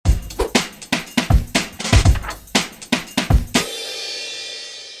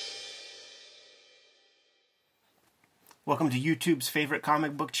Welcome to YouTube's favorite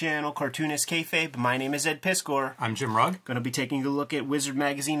comic book channel, Cartoonist Kayfabe. My name is Ed Piscor. I'm Jim Rugg. Going to be taking a look at Wizard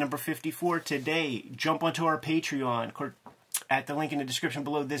Magazine number 54 today. Jump onto our Patreon at the link in the description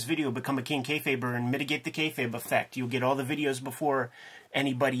below this video. Become a King Kayfaber and mitigate the Kayfabe effect. You'll get all the videos before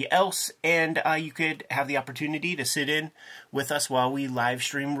anybody else, and you could have the opportunity to sit in with us while we live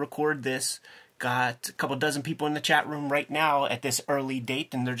stream record this. Got a couple dozen people in the chat room right now at this early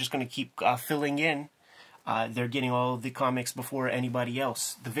date, and they're just going to keep filling in. They're getting all of the comics before anybody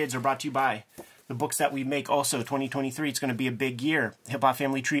else. The vids are brought to you by the books that we make. Also, 2023, it's going to be a big year. Hip Hop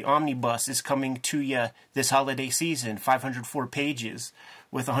Family Tree Omnibus is coming to you this holiday season. 504 pages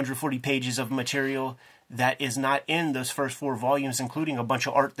with 140 pages of material that is not in those first 4 volumes, including a bunch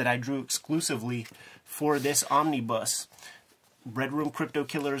of art that I drew exclusively for this omnibus. Red Room Crypto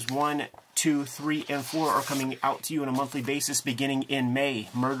Killers 1, 2, 3, and 4 are coming out to you on a monthly basis beginning in May.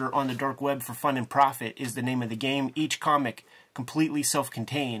 Murder on the Dark Web for Fun and Profit is the name of the game. Each comic completely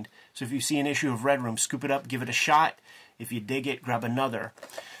self-contained. So if you see an issue of Red Room, scoop it up, give it a shot. If you dig it, grab another.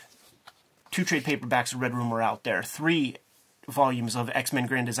 2 trade paperbacks of Red Room are out there. 3 volumes of X-Men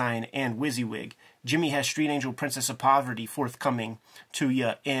Grand Design and WYSIWYG. Jimmy has Street Angel Princess of Poverty forthcoming to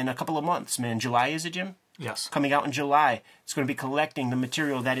you in a couple of months, man. July, is it, Jim? Yes. Coming out in July. It's going to be collecting the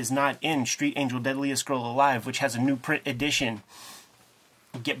material that is not in Street Angel Deadliest Girl Alive, which has a new print edition.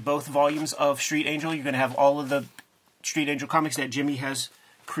 Get both volumes of Street Angel. You're going to have all of the Street Angel comics that Jimmy has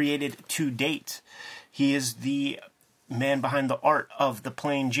created to date. He is the man behind the art of the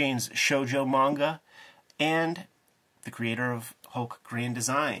Plain Jane's shoujo manga and the creator of Hulk Grand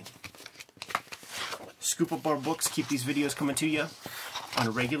Design. Scoop up our books. Keep these videos coming to you on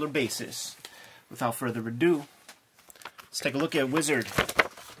a regular basis. Without further ado, let's take a look at Wizard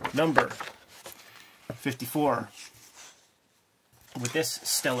number 54 with this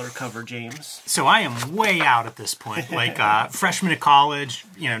stellar cover, James. So I am way out at this point, like freshman at college,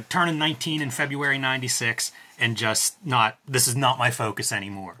 you know, turning 19 in February '96, and just not, this is not my focus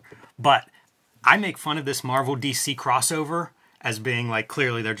anymore. But I make fun of this Marvel DC crossover as being like,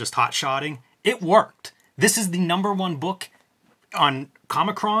 clearly they're just hot-shotting. It worked. This is the #1 book on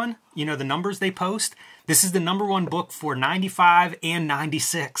Comicron, you know, the numbers they post. This is the #1 book for 95 and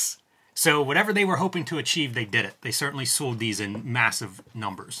 96. So whatever they were hoping to achieve, they did it. They certainly sold these in massive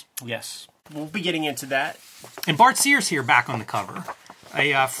numbers. Yes. We'll be getting into that. And Bart Sears here back on the cover.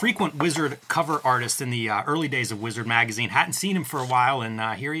 A frequent Wizard cover artist in the early days of Wizard Magazine. Hadn't seen him for a while, and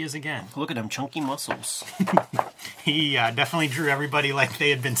here he is again. Look at him, chunky muscles. He definitely drew everybody like they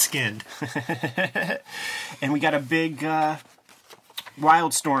had been skinned. And we got a big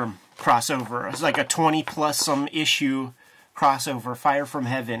Wildstorm crossover. It's like a 20+ some issue crossover, Fire from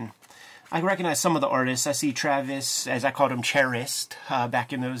Heaven. I recognize some of the artists. I see Travis, as I called him, Cherist,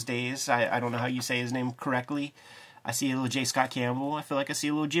 back in those days. I don't know how you say his name correctly. I see a little J. Scott Campbell. I feel like I see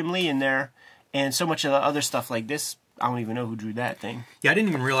a little Jim Lee in there. And so much of the other stuff like this, I don't even know who drew that thing. Yeah, I didn't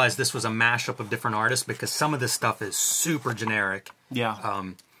even realize this was a mashup of different artists because some of this stuff is super generic. Yeah.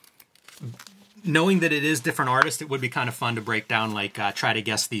 Knowing that it is different artists, it would be kind of fun to break down, like, try to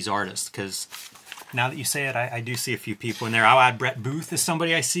guess these artists. Because now that you say it, I do see a few people in there. I'll add Brett Booth as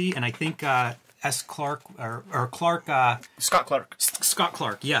somebody I see. And I think S. Clark, or Clark... Scott Clark. Scott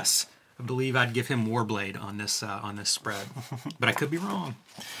Clark, yes. I believe I'd give him Warblade on this spread, but I could be wrong.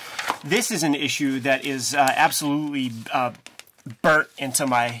 This is an issue that is absolutely burnt into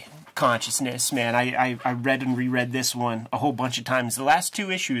my consciousness, man. I read and reread this one a whole bunch of times. The last 2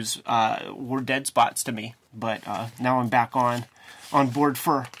 issues were dead spots to me, but now I'm back on board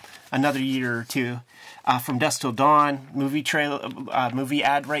for another year or 2. From Dusk Till Dawn, movie trailer, movie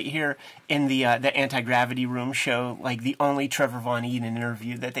ad right here in the Anti-Gravity Room show. Like, the only Trevor Von Eden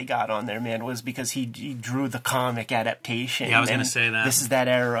interview that they got on there, man, was because he drew the comic adaptation. Yeah, I was going to say that. This is that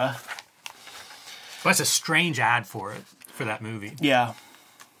era. Well, that's a strange ad for it, for that movie. Yeah.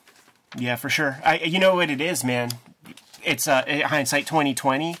 Yeah, for sure. You know what it is, man? It's hindsight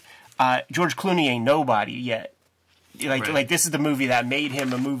 2020. George Clooney ain't nobody yet. Like this is the movie that made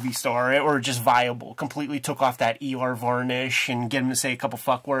him a movie star, or just viable. Completely took off that ER varnish and get him to say a couple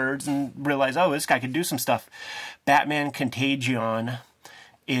fuck words and realize, oh, this guy could do some stuff. Batman Contagion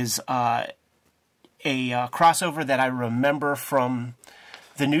is a crossover that I remember from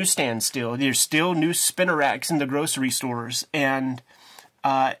the newsstand still. There's still new spinner racks in the grocery stores, and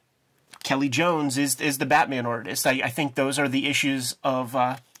Kelly Jones is the Batman artist. I think those are the issues of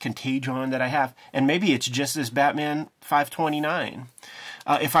Contagion that I have. And maybe it's just this Batman 529.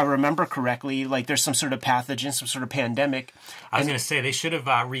 if I remember correctly. Like there's some sort of pathogen, some sort of pandemic. I was going to say, they should have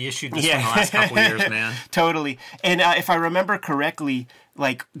reissued this one the last couple of years, man. Totally. And if I remember correctly,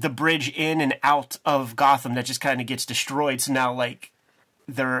 like the bridge in and out of Gotham, that just kind of gets destroyed. So now, like,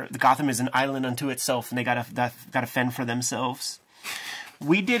 the Gotham is an island unto itself, and they gotta fend for themselves.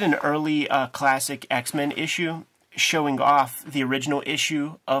 We did an early classic X-Men issue showing off the original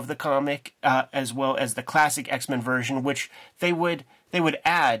issue of the comic, as well as the classic X-Men version, which they would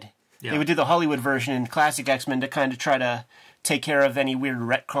add. Yeah. They would do the Hollywood version in classic X-Men to kind of try to take care of any weird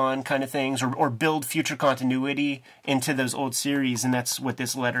retcon kind of things, or build future continuity into those old series. And that's what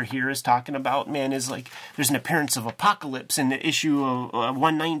this letter here is talking about, man, is like there's an appearance of Apocalypse in the issue of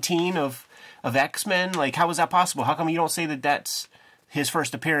 119 of X-Men. Like, how is that possible? How come you don't say that that's his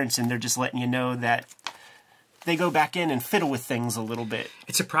first appearance, and they're just letting you know that they go back in and fiddle with things a little bit?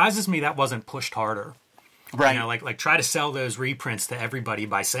 It surprises me that wasn't pushed harder. Right. You know, like try to sell those reprints to everybody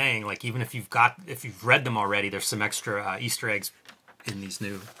by saying, like, even if you've read them already, there's some extra Easter eggs in these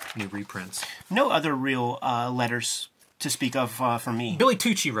new reprints. No other real letters to speak of for me. Billy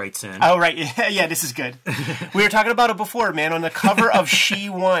Tucci writes in. Oh, right. Yeah, this is good. We were talking about it before, man. On the cover of She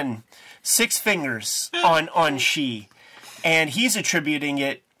 1, 6 fingers on She. And he's attributing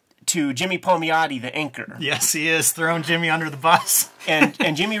it to Jimmy Palmiotti, the inker. Yes, he is throwing Jimmy under the bus. and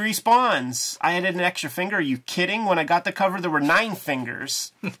Jimmy responds, "I added an extra finger. Are you kidding? When I got the cover, there were 9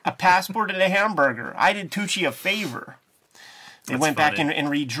 fingers, a passport, and a hamburger. I did Tucci a favor." They went back and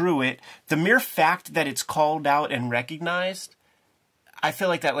redrew it. The mere fact that it's called out and recognized, I feel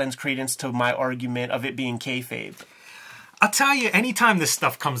like that lends credence to my argument of it being kayfabe. I'll tell you, anytime this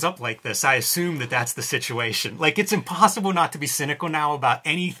stuff comes up like this, I assume that that's the situation. Like, it's impossible not to be cynical now about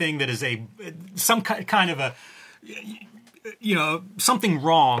anything that is some kind of a, you know, something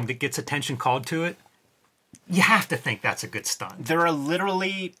wrong that gets attention called to it. You have to think that's a good stunt. There are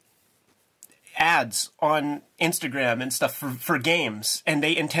literally ads on Instagram and stuff for games, and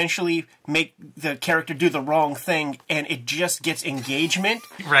they intentionally make the character do the wrong thing, and it just gets engagement.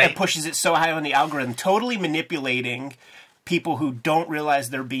 Right. And pushes it so high on the algorithm, totally manipulating people who don't realize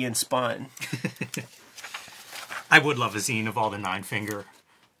they're being spun. I would love a zine of all the 9-finger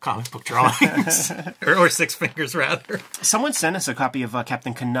comic book drawings. or 6 fingers, rather. Someone sent us a copy of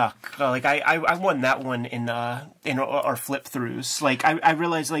Captain Canuck. I won that one in our flip-throughs. Like, I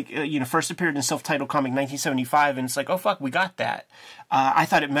realized, like, you know, first appeared in self-titled comic 1975, and it's like, oh, fuck, we got that. I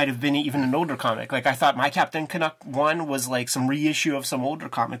thought it might have been even an older comic. Like, I thought my Captain Canuck one was, like, some reissue of some older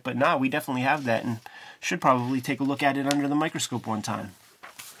comic, but nah, we definitely have that, and should probably take a look at it under the microscope one time.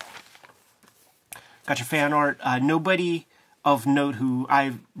 Got your fan art. Nobody of note who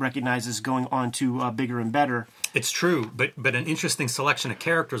I recognize is going on to Bigger and Better. It's true, but an interesting selection of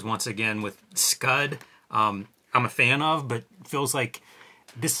characters once again with Scud. I'm a fan of, but feels like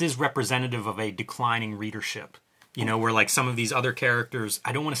this is representative of a declining readership. You know, where like some of these other characters,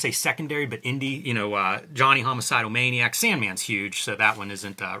 I don't want to say secondary, but indie, you know, Johnny Homicidal Maniac, Sandman's huge, so that one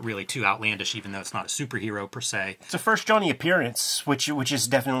isn't really too outlandish, even though it's not a superhero per se. It's a first Johnny appearance, which is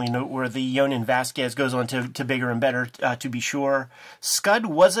definitely noteworthy. Yonan Vasquez goes on to Bigger and Better, to be sure. Scud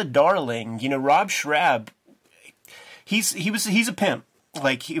was a darling. You know, Rob Schrab, he's a pimp.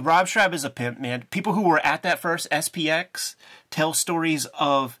 Like, Rob Schrab is a pimp, man. People who were at that first SPX tell stories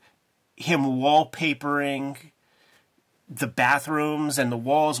of him wallpapering the bathrooms and the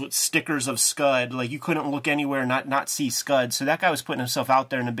walls with stickers of Scud. Like, you couldn't look anywhere and not see Scud. So that guy was putting himself out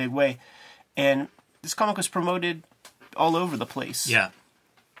there in a big way. And this comic was promoted all over the place. Yeah.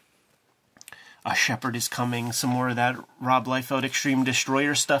 A Shepherd is coming. Some more of that Rob Liefeld Extreme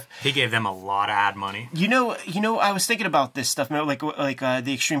Destroyer stuff. He gave them a lot of ad money. You know, I was thinking about this stuff, like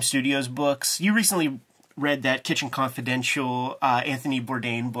the Extreme Studios books. You recently read that Kitchen Confidential Anthony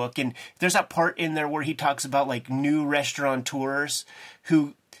Bourdain book, and there's that part in there where he talks about like new restaurateurs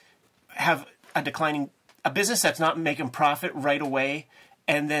who have a business that's not making profit right away,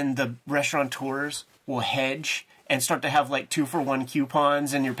 and then the restaurateurs will hedge and start to have like 2-for-1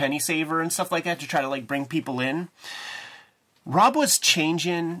 coupons and your penny saver and stuff like that to try to like bring people in. Rob was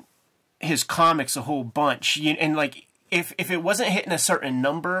changing his comics a whole bunch, and like if it wasn't hitting a certain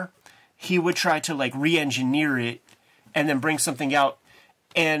number, he would try to like re-engineer it and then bring something out.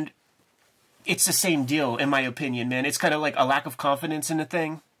 And it's the same deal, in my opinion, man. It's kind of like a lack of confidence in the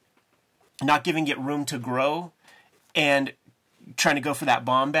thing, not giving it room to grow, and trying to go for that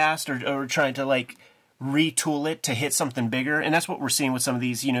bombast, or trying to like retool it to hit something bigger. And that's what we're seeing with some of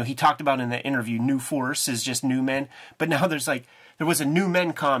these. You know, he talked about in the interview, New Force is just New Men. But now there was a New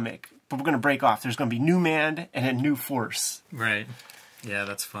Men comic, but we're going to break off. There's going to be New Man and a New Force. Right. Yeah,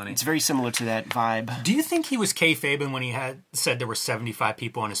 that's funny. It's very similar to that vibe. Do you think he was kayfabing when he had said there were 75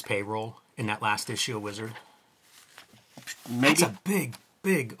 people on his payroll in that last issue of Wizard? Maybe. That's a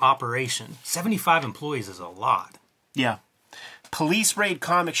big operation. 75 employees is a lot. Yeah. Police raid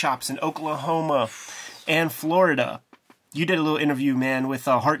comic shops in Oklahoma and Florida. You did a little interview, man, with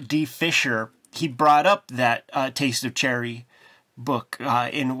Hart D. Fisher. He brought up that Taste of Cherry book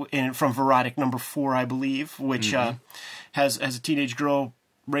in from Verotic number 4, I believe, which has a teenage girl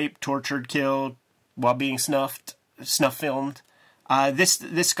raped, tortured, killed while being snuff filmed.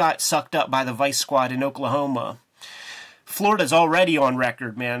 This got sucked up by the Vice Squad in Oklahoma. Florida's already on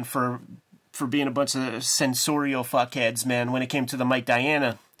record, man, for being a bunch of censorial fuckheads, man, when it came to the Mike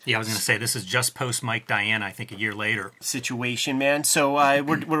Diana. Yeah, I was going to say, this is just post Mike Diana, I think a year later. Situation, man. So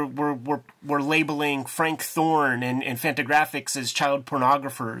we're labeling Frank Thorne and Fantagraphics as child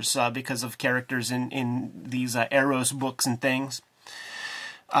pornographers because of characters in these Eros books and things.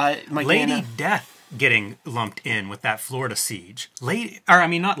 Lady Death getting lumped in with that Florida siege.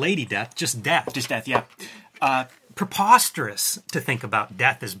 Not Lady Death, just Death. Just Death, yeah. Preposterous to think about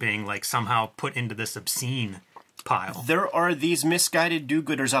Death as being like somehow put into this obscene pile. There are these misguided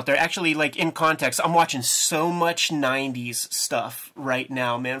do-gooders out there. Actually, like, in context, I'm watching so much 90s stuff right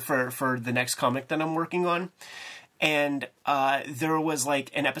now, man, for the next comic that I'm working on. And there was, like,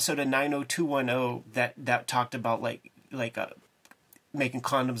 an episode of 90210 that talked about, making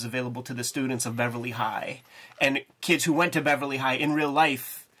condoms available to the students of Beverly High. And kids who went to Beverly High in real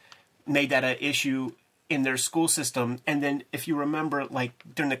life made that an issue in their school system. And then, if you remember, like,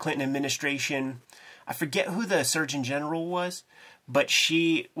 during the Clinton administration, I forget who the Surgeon General was, but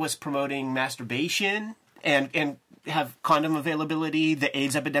she was promoting masturbation and have condom availability. The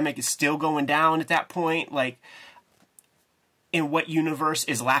AIDS epidemic is still going down at that point. Like, in what universe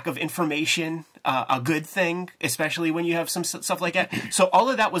is lack of information a good thing, especially when you have some stuff like that? So all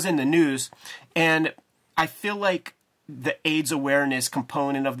of that was in the news, and I feel like the AIDS awareness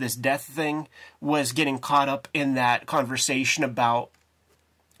component of this death thing was getting caught up in that conversation about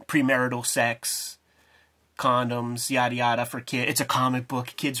premarital sex, condoms, yada yada for kids. It's a comic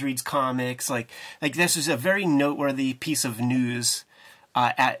book. Kids reads comics. Like this is a very noteworthy piece of news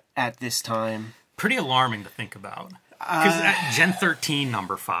at this time. Pretty alarming to think about. Because Gen 13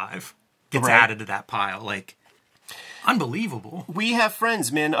 number 5 gets added to that pile. Like, unbelievable. We have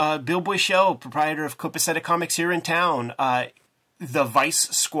friends, man. Bill Boychelle, proprietor of Copacetic Comics here in town. The Vice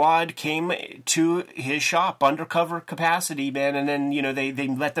Squad came to his shop, undercover capacity, man, and then, they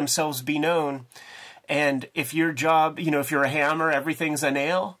let themselves be known. And if your job, if you're a hammer, everything's a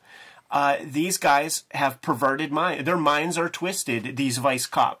nail. These guys have perverted minds. Their minds are twisted, these Vice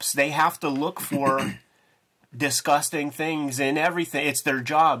cops. They have to look for disgusting things in everything. It's their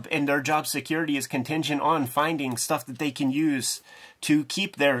job, and their job security is contingent on finding stuff that they can use to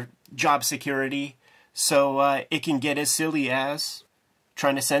keep their job security. So it can get as silly as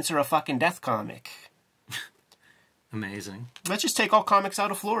trying to censor a fucking death comic. Amazing. Let's just take all comics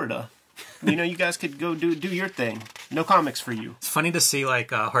out of Florida. You guys could go do your thing. No comics for you. It's funny to see,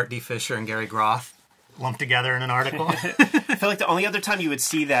 like, Hart D. Fisher and Gary Groth lumped together in an article. I feel like the only other time you would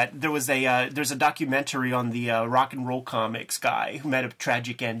see that, there's a documentary on the rock and roll comics guy who had a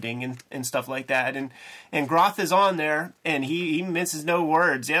tragic ending and stuff like that. And Groth is on there, and he minces no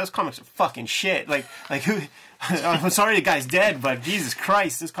words. Yeah, those comics are fucking shit. Like who? I'm sorry the guy's dead, but Jesus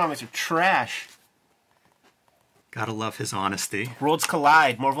Christ, those comics are trash. Gotta love his honesty. Worlds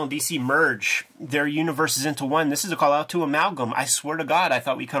collide. Marvel and DC merge their universes into one. This is a call out to Amalgam. I swear to God, I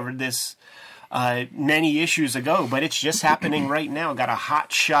thought we covered this many issues ago, but it's just happening right now. Got a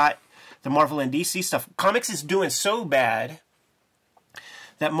hot shot. The Marvel and DC stuff. Comics is doing so bad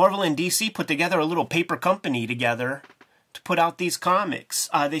that Marvel and DC put together a little paper company together to put out these comics.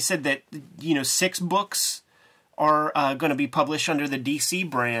 They said that 6 books are going to be published under the DC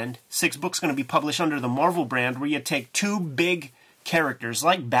brand. 6 books going to be published under the Marvel brand, where you take 2 big characters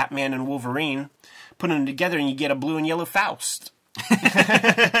like Batman and Wolverine, put them together, and you get a blue and yellow Faust.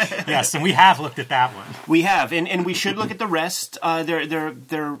 Yes, and we have looked at that one. We have, and we should look at the rest.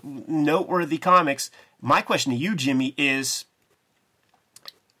 They're noteworthy comics. My question to you, Jimmy, is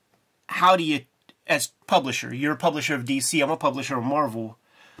how do you, as publisher, you're a publisher of DC, I'm a publisher of Marvel,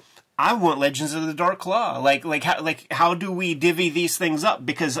 I want Legends of the Dark Claw. How do we divvy these things up?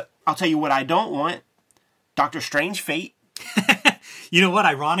 Because I'll tell you what I don't want. Doctor Strange Fate. You know what?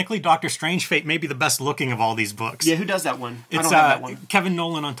 Ironically, Doctor Strange Fate may be the best looking of all these books. Yeah, who does that one? It's I don't have that one. Kevin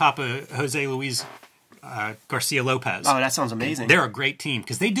Nolan on top of Jose Luis Garcia Lopez. Oh, that sounds amazing. They're a great team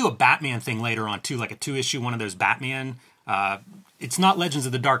because they do a Batman thing later on too, like a 2-issue one of those Batman. It's not Legends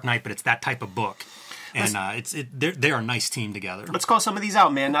of the Dark Knight, but it's that type of book. And they're a nice team together. Let's call some of these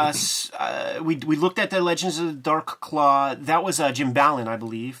out, man. We looked at the Legends of the Dark Claw. That was Jim Ballant, I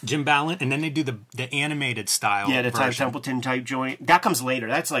believe. Jim Ballant, and then they do the animated style. Yeah, the Ty version. Templeton type joint. That comes later.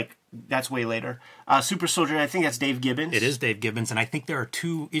 That's way later. Super Soldier, I think that's Dave Gibbons. It is Dave Gibbons, and I think there are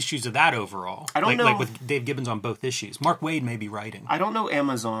 2 issues of that overall. I don't know. Like with Dave Gibbons on both issues. Mark Waid may be writing. I don't know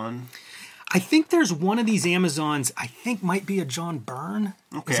Amazon. I think there's one of these Amazons, I think might be a John Byrne.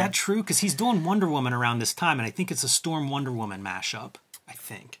 Okay. Is that true? Because he's doing Wonder Woman around this time, and I think it's a Storm Wonder Woman mashup, I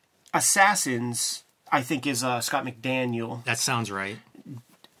think. Assassins, I think, is Scott McDaniel. That sounds right.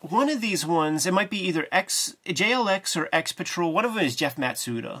 One of these ones, it might be either JLX or X Patrol. One of them is Jeff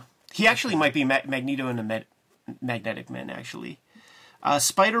Matsuda. He actually might be Magneto and the Magnetic Men, actually.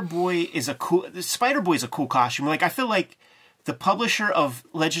 Spider-Boy is a cool costume. Like, I feel like the publisher of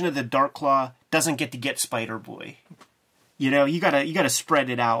Legend of the Dark Claw doesn't get to get Spider-Boy. You know, you gotta spread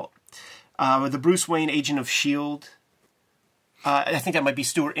it out. The Bruce Wayne Agent of S.H.I.E.L.D. I think that might be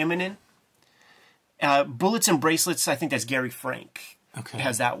Stuart Immonen. Bullets and Bracelets, I think that's Gary Frank. Okay.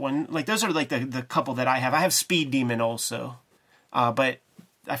 Has that one. Like, those are like the couple that I have. I have Speed Demon also. But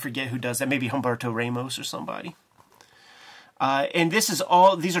I forget who does that. Maybe Humberto Ramos or somebody. And these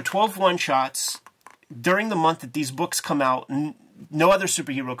are 12 one-shots. During the month that these books come out, no other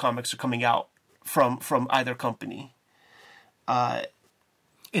superhero comics are coming out from either company. And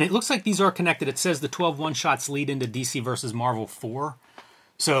it looks like these are connected. It says the 12 one-shots lead into DC versus Marvel 4.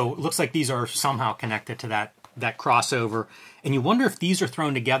 So it looks like these are somehow connected to that crossover. And you wonder if these are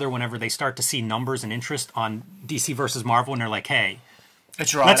thrown together whenever they start to see numbers and interest on DC versus Marvel, and they're like, hey,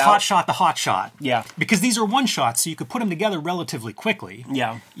 let's hotshot the hotshot. Yeah. Because these are one-shots, so you could put them together relatively quickly.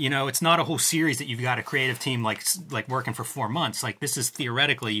 Yeah. You know, it's not a whole series that you've got a creative team like working for 4 months. Like, this is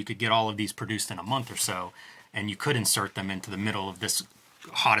theoretically, you could get all of these produced in a month or so, and you could insert them into the middle of this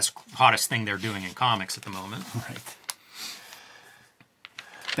hottest thing they're doing in comics at the moment. Right.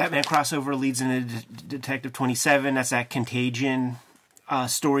 Batman crossover leads into Detective 27. That's that Contagion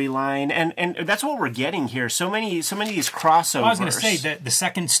storyline, and that's what we're getting here. So many of these crossovers. Well, I was going to say that the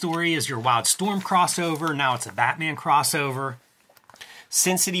second story is your Wild Storm crossover. Now it's a Batman crossover.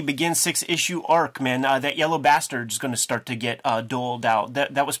 Sin City Begins 6-issue arc, man. That Yellow Bastard is going to start to get doled out.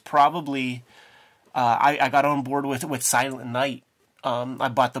 That was probably I got on board with Silent Night. I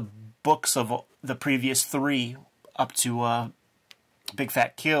bought the books of the previous 3 up to Big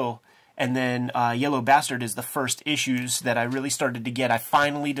Fat Kill. And then Yellow Bastard is the first issues that I really started to get. I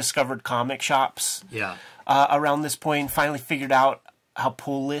finally discovered comic shops around this point. Finally figured out how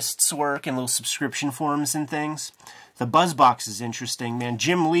pull lists work and little subscription forms and things. The Buzzbox is interesting, man.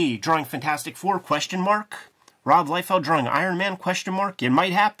 Jim Lee drawing Fantastic Four, ? Rob Liefeld drawing Iron Man, ? It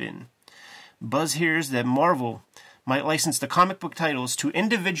might happen. Buzz hears that Marvel might license the comic book titles to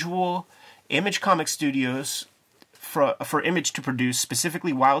individual Image Comic Studios for Image to produce,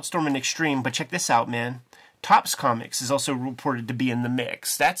 specifically Wildstorm and Extreme. But check this out, man. Topps Comics is also reported to be in the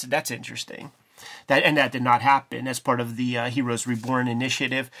mix. That's interesting. That did not happen as part of the Heroes Reborn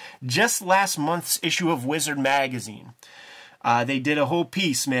initiative. Just last month's issue of Wizard magazine, they did a whole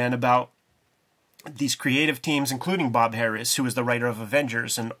piece, man, about these creative teams, including Bob Harris, who was the writer of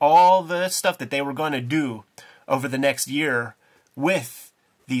Avengers, and all the stuff that they were going to do over the next year with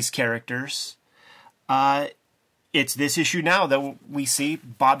these characters. It's this issue now that we see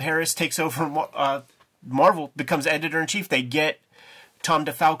Bob Harris takes over Marvel, becomes editor-in-chief. They get Tom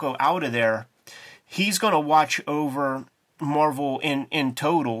DeFalco out of there. He's going to watch over Marvel in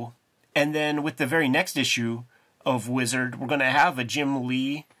total. And then with the very next issue of Wizard, we're going to have a Jim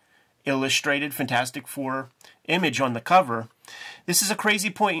Lee illustrated Fantastic Four image on the cover. This is a crazy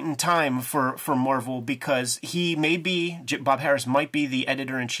point in time for Marvel, because Bob Harris might be the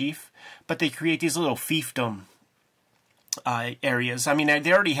editor-in-chief, but they create these little fiefdom areas. I mean,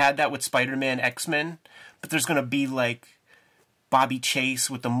 they already had that with Spider-Man, X-Men, but there's going to be like Bobby Chase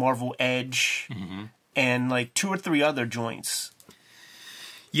with the Marvel Edge, and like 2 or 3 other joints.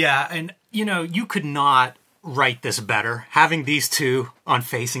 Yeah, and you could not write this better. Having these 2 on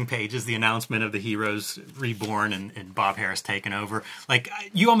facing pages, the announcement of the Heroes Reborn and Bob Harris taking over. Like,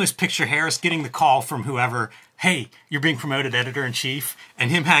 you almost picture Harris getting the call from whoever, hey, you're being promoted editor-in-chief,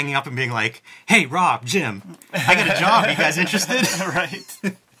 and him hanging up and being like, hey, Rob, Jim, I got a job. Are you guys interested?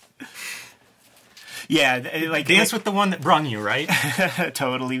 Right. Yeah, like dance with the one that brung you, right?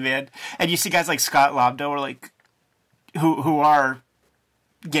 Totally, man. And you see guys like Scott Lobdell, or like who are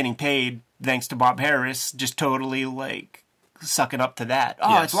getting paid thanks to Bob Harris, just totally like sucking up to that. Oh,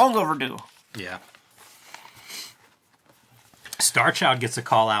 yes. It's long overdue. Yeah. Star Child gets a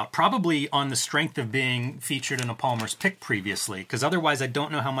call out, probably on the strength of being featured in a Palmer's Pick previously, because otherwise I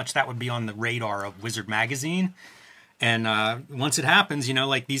don't know how much that would be on the radar of Wizard Magazine. And once it happens, you know,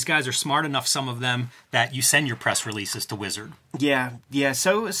 like these guys are smart enough, some of them, that you send your press releases to Wizard. Yeah,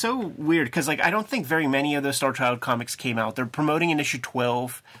 so weird, because like I don't think very many of those Star Child comics came out. They're promoting in issue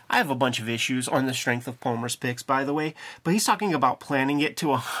 12. I have a bunch of issues on the strength of Palmer's Picks, by the way, but he's talking about planning it to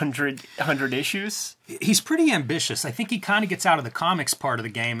 100 issues. He's pretty ambitious. I think he kind of gets out of the comics part of the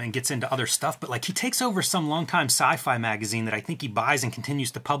game and gets into other stuff, but like he takes over some longtime sci-fi magazine that I think he buys and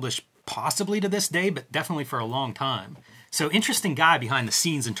continues to publish possibly to this day, but definitely for a long time. So interesting guy behind the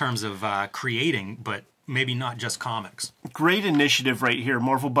scenes in terms of creating, but maybe not just comics. Great initiative right here.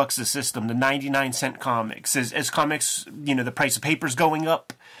 Marvel bucks the system, the 99-cent comics. As comics, you know, the price of paper's going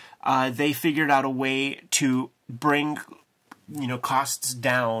up, they figured out a way to bring, you know, costs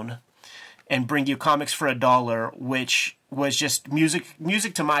down and bring you comics for $1, which was just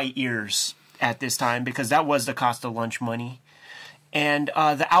music to my ears at this time, because that was the cost of lunch money. And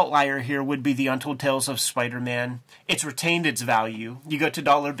the outlier here would be the Untold Tales of Spider-Man. It's retained its value. You go to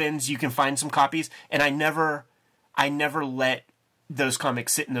dollar bins, you can find some copies, and I never let those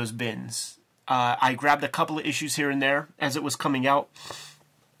comics sit in those bins. I grabbed a couple of issues here and there as it was coming out.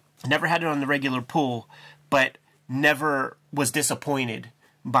 Never had it on the regular pull, but never was disappointed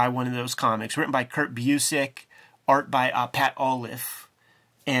by one of those comics. Written by Kurt Busiek, art by Pat Olive,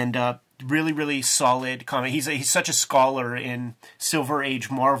 and really, really solid comic. He's such a scholar in Silver Age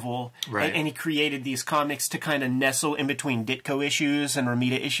Marvel, right? And he created these comics to kind of nestle in between Ditko issues and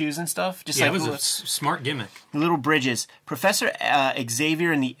Romita issues and stuff. Just yeah, like it was a smart gimmick. Little bridges. Professor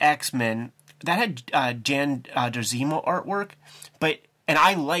Xavier and the X-Men, that had Jan Derzima artwork, and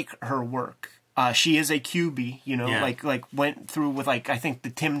I like her work. She is a QB, you know, yeah. like went through with like I think the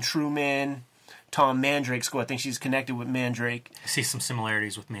Tim Truman, Tom Mandrake school. I think she's connected with Mandrake. I see some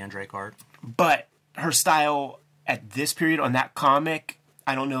similarities with Mandrake art. But her style at this period on that comic,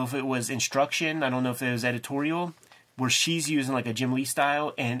 I don't know if it was instruction, I don't know if it was editorial, where she's using like a Jim Lee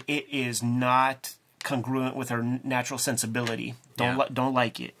style, and it is not congruent with her natural sensibility. Don't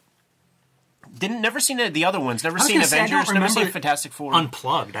like it. Never seen the other ones. Never seen Avengers. Never seen Fantastic Four.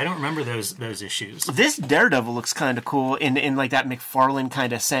 Unplugged. I don't remember those issues. This Daredevil looks kind of cool in like that McFarlane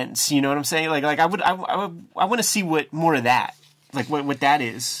kind of sense. You know what I'm saying? Like I want to see what more of that. Like what that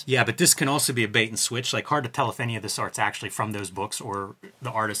is. Yeah, but this can also be a bait and switch. Like hard to tell if any of this art's actually from those books or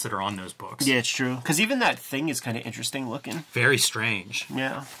the artists that are on those books. Yeah, it's true. Because even that thing is kind of interesting looking. Very strange.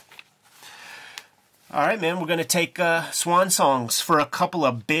 Yeah. All right, man. We're gonna take swan songs for a couple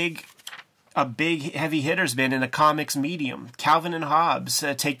of big heavy hitters, man, in a comics medium. Calvin and Hobbes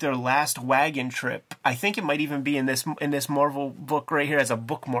take their last wagon trip. I think it might even be in this Marvel book right here as a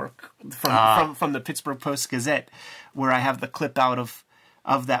bookmark from the Pittsburgh Post-Gazette, where I have the clip out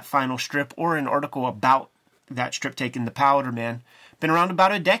of that final strip, or an article about that strip taking the powder, man. Been around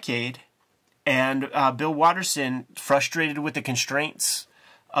about a decade, and Bill Watterson, frustrated with the constraints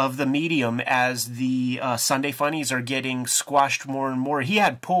of the medium as the Sunday funnies are getting squashed more and more. He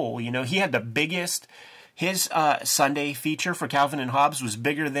had pull, you know. He had the biggest... His Sunday feature for Calvin and Hobbes was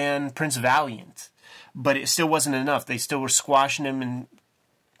bigger than Prince Valiant. But it still wasn't enough. They still were squashing him and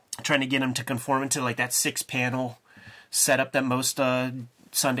trying to get him to conform into like that 6-panel setup that most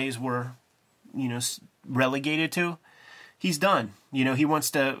Sundays were, you know, relegated to. He's done. You know, he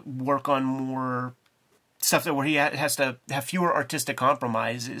wants to work on more stuff where he has to have fewer artistic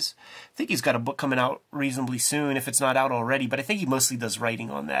compromises. I think he's got a book coming out reasonably soon, if it's not out already, but I think he mostly does writing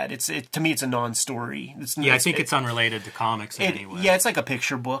on that. To me, it's a non-story. I think it's unrelated to comics anyway. Yeah, it's like a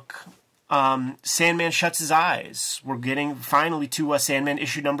picture book. Sandman Shuts His Eyes. We're getting finally to Sandman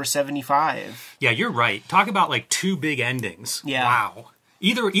issue number 75. Yeah, you're right. Talk about like two big endings. Yeah. Wow.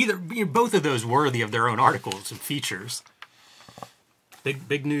 Either both of those worthy of their own articles and features.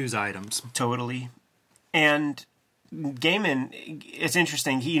 Big news items. Totally. And Gaiman, it's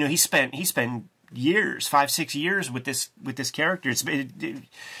interesting. He spent years, 5-6 years with this character.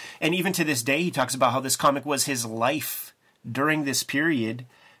 And even to this day, he talks about how this comic was his life during this period.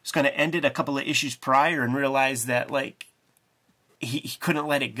 He's kind of ended a couple of issues prior and realized that like he couldn't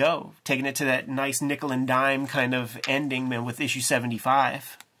let it go, taking it to that nice nickel and dime kind of ending, man, with issue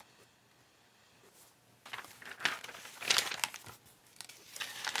 75.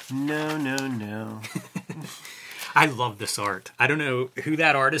 No. I love this art. I don't know who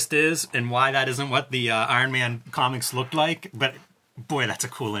that artist is and why that isn't what the Iron Man comics looked like, but boy, that's a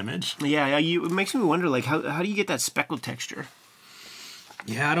cool image. Yeah, it makes me wonder, like, how do you get that speckled texture?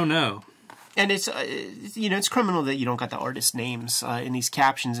 Yeah, I don't know. And it's criminal that you don't got the artist names in these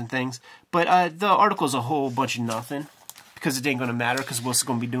captions and things, but the article's a whole bunch of nothing. because it ain't going to matter because Will's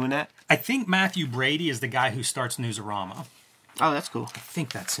going to be doing that. I think Matthew Brady is the guy who starts Newsarama. Oh, that's cool. I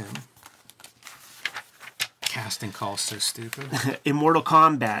think that's him. Casting call's so stupid. Immortal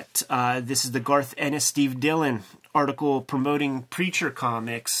Kombat. This is the Garth Ennis, Steve Dillon article promoting Preacher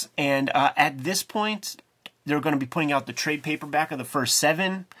Comics. And at this point, they're going to be putting out the trade paperback of the first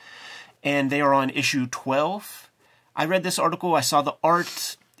 7. And they are on issue 12. I read this article. I saw the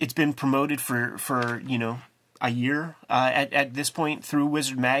art. It's been promoted for you know, a year at this point through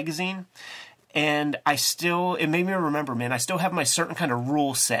Wizard Magazine. And it made me remember, man, I still have my certain kind of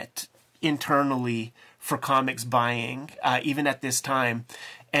rule set internally for comics buying, even at this time.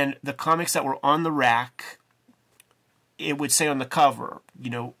 And the comics that were on the rack, it would say on the cover, you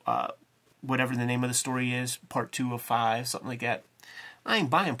know, whatever the name of the story is, part 2 of 5, something like that. I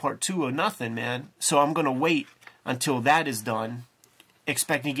ain't buying part 2 of nothing, man. So I'm going to wait until that is done,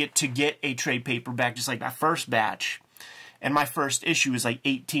 expecting it to get a trade paperback, just like that first batch. And my first issue is like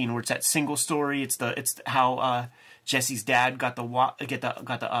 18, where it's that single story. It's how Jesse's dad got the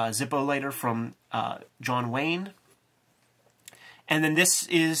Zippo later from John Wayne. And then this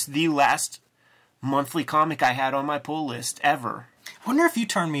is the last monthly comic I had on my pull list ever. I wonder if you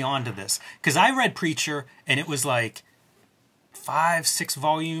turned me on to this, because I read Preacher and it was like 5, 6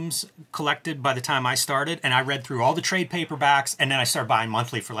 volumes collected by the time I started, and I read through all the trade paperbacks, and then I started buying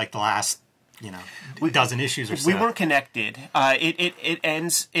monthly for like the last, you know, dozen issues or so. We weren't connected. It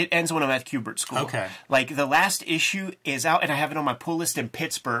ends when I'm at Kubert School. Okay. Like, the last issue is out, and I have it on my pull list in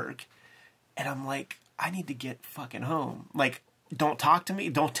Pittsburgh. And I'm like, I need to get fucking home. Like, don't talk to me.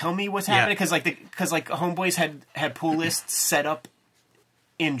 Don't tell me what's happening. Because like homeboys had pull lists set up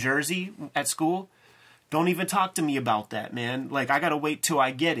in Jersey at school. Don't even talk to me about that, man. Like, I gotta wait till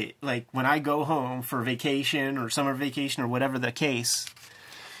I get it. Like, when I go home for vacation or summer vacation or whatever the case.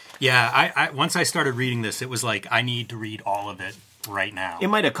 Yeah, I once I started reading this, it was like, I need to read all of it right now. It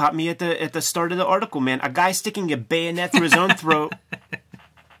might have caught me at the start of the article, man. A guy sticking a bayonet through his own throat.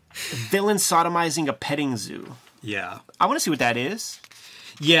 Villain sodomizing a petting zoo. Yeah. I want to see what that is.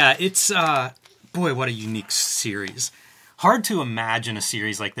 Yeah, it's, boy, what a unique series. Hard to imagine a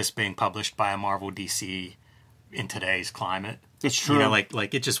series like this being published by a Marvel DC in today's climate. It's true. You know,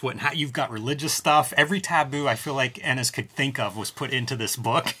 like it just wouldn't. You've got religious stuff. Every taboo I feel like Ennis could think of was put into this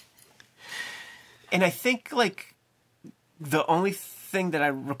book. And I think, like, the only thing that I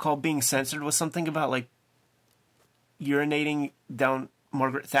recall being censored was something about, like, urinating down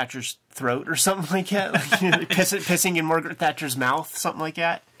Margaret Thatcher's throat or something like that. Like, you know, pissing in Margaret Thatcher's mouth, something like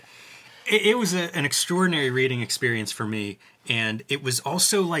that. It was an extraordinary reading experience for me, and it was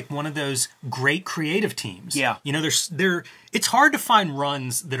also like one of those great creative teams. Yeah. You know, it's hard to find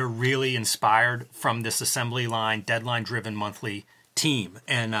runs that are really inspired from this assembly line, deadline-driven monthly team.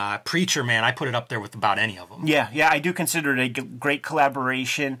 And Preacher, man, I put it up there with about any of them. Yeah, I do consider it a great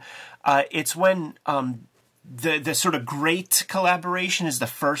collaboration. It's when the sort of great collaboration is the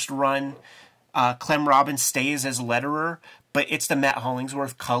first run. Clem Robbins stays as letterer, but it's the Matt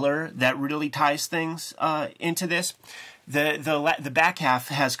Hollingsworth color that really ties things into this. The back half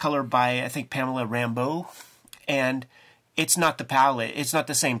has color by, I think, Pamela Rambeau, and it's not the palette. It's not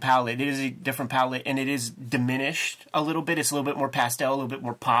the same palette. It is a different palette, and it is diminished a little bit. It's a little bit more pastel, a little bit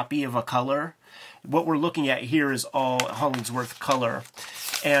more poppy of a color. What we're looking at here is all Hollingsworth color.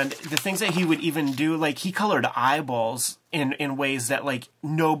 And the things that he would even do, like, he colored eyeballs in ways that, like,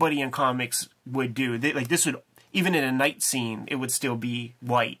 nobody in comics would do. Like, this would, even in a night scene, it would still be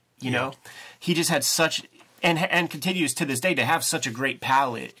white, you know? He just had such, and continues to this day to have such a great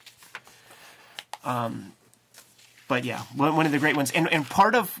palette. But yeah, one of the great ones. And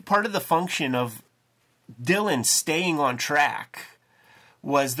part of the function of Dillon staying on track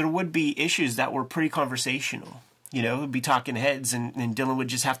was there would be issues that were pretty conversational. You know, it would be talking heads, and Dillon would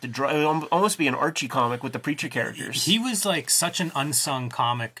just have to draw. It would almost be an Archie comic with the Preacher characters. He was like such an unsung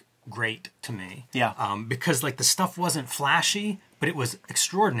comic great to me. Yeah. Because like the stuff wasn't flashy, but it was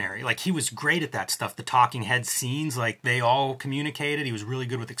extraordinary. Like, he was great at that stuff. The talking head scenes, like, they all communicated. He was really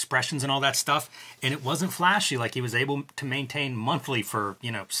good with expressions and all that stuff. And it wasn't flashy. Like, he was able to maintain monthly for,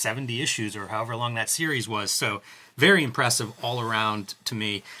 70 issues or however long that series was. So very impressive all around to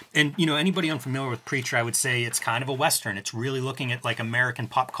me. And, anybody unfamiliar with Preacher, I would say it's kind of a Western. It's really looking at, like, American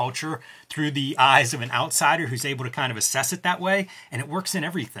pop culture through the eyes of an outsider who's able to kind of assess it that way. And it works in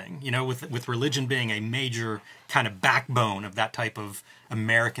everything, with religion being a major kind of backbone of that type of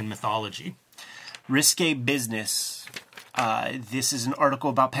American mythology. Risque Business. This is an article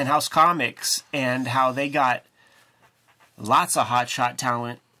about Penthouse Comics and how they got lots of hotshot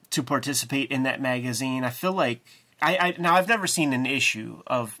talent to participate in that magazine. I feel like now I've never seen an issue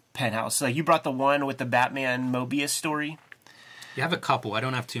of Penthouse. Like, you brought the one with the Batman Mobius story. You have a couple. I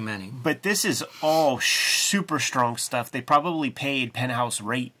don't have too many. But this is all super strong stuff. They probably paid Penthouse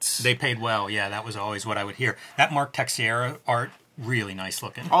rates. They paid well. Yeah, that was always what I would hear. That Mark Texiera art, really nice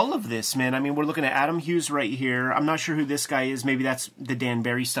looking. All of this, man. I mean, we're looking at Adam Hughes right here. I'm not sure who this guy is. Maybe that's the Dan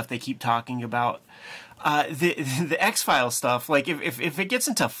Barry stuff they keep talking about. The X-Files stuff, like, if it gets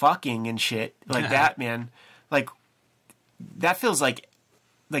into fucking and shit like that, man, like, that feels like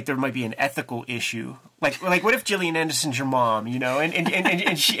there might be an ethical issue. Like what if Gillian Anderson's your mom, you know,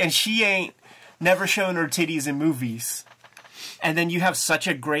 and she ain't never shown her titties in movies, and then you have such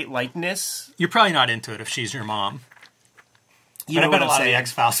a great likeness. You're probably not into it if she's your mom. You but know I bet what a I'm lot saying? of the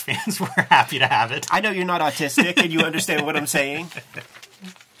X-Files fans were happy to have it. I know you're not autistic, and you understand what I'm saying.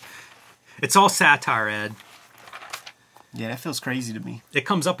 It's all satire, Ed. Yeah, that feels crazy to me. It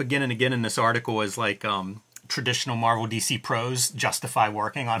comes up again and again in this article as like traditional Marvel DC pros justify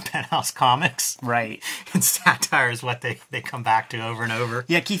working on Penthouse Comics. Right. And satire is what they come back to over and over.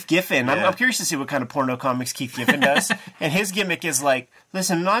 Yeah, Keith Giffen. Yeah. I'm curious to see what kind of porno comics Keith Giffen does. And his gimmick is like,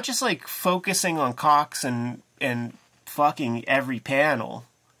 listen, not just like focusing on cocks and fucking every panel.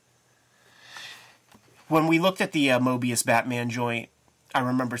 When we looked at the Mobius Batman joint, I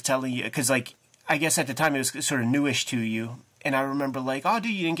remember telling you, because like, I guess at the time it was sort of newish to you. And I remember like, oh,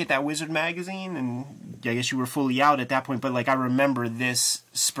 dude, you didn't get that Wizard magazine? And I guess you were fully out at that point. But like, I remember this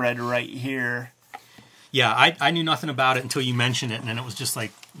spread right here. Yeah, I knew nothing about it until you mentioned it. And then it was just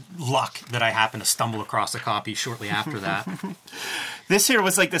like luck that I happened to stumble across a copy shortly after that. This here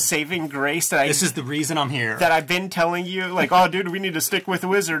was like the saving grace that This is the reason I'm here. That I've been telling you, like, oh, dude, we need to stick with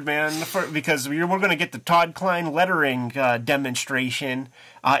Wizard, man, because we're going to get the Todd Klein lettering demonstration.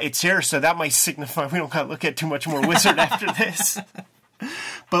 It's here, so that might signify we don't got to look at too much more Wizard after this.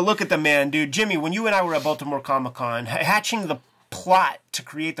 But look at the man, dude. Jimmy, when you and I were at Baltimore Comic-Con, hatching the plot to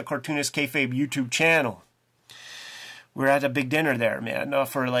create the Cartoonist Kayfabe YouTube channel, we were at a big dinner there, man,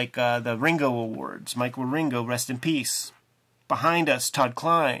 for like the Ringo Awards. Michael Ringo, rest in peace. Behind us, Todd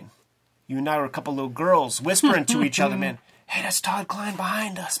Klein. You and I were a couple little girls whispering to each other, man. Hey, that's Todd Klein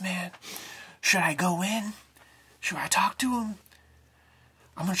behind us, man. Should I go in? Should I talk to him?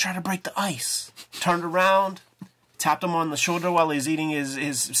 I'm going to try to break the ice. Turned around, tapped him on the shoulder while he's eating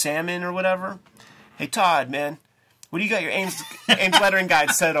his salmon or whatever. Hey, Todd, man, what do you got your Ames lettering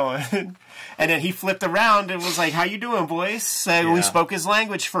guide set on? And then he flipped around and was like, how you doing, boys? We spoke his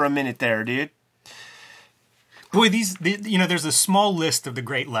language for a minute there, dude. Boy, there's a small list of the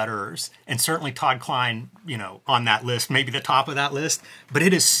great letterers, and certainly Todd Klein, on that list, maybe the top of that list, but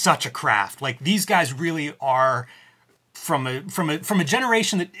it is such a craft. Like, these guys really are from a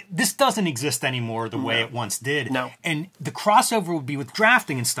generation that this doesn't exist anymore the way it once did. No. And the crossover would be with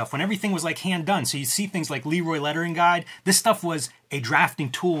drafting and stuff when everything was like hand done. So you see things like Leroy Lettering Guide. This stuff was a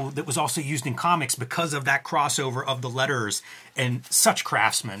drafting tool that was also used in comics because of that crossover of the letterers, and such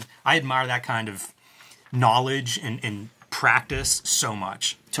craftsmen. I admire that kind of knowledge and practice so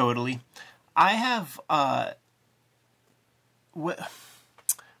much. Totally. I have what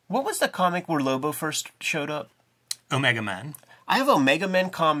was the comic where Lobo first showed up? Omega Men. I have Omega Men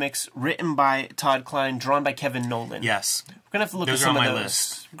comics written by Todd Klein, drawn by Kevin Nolan. Yes. We're gonna have to look Those at some are on of my those.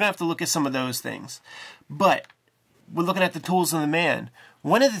 list. We're gonna have to look at some of those things. But we're looking at the tools of the man.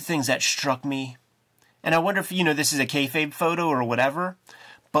 One of the things that struck me, and I wonder if this is a kayfabe photo or whatever,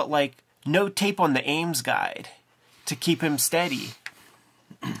 but like no tape on the Ames guide to keep him steady.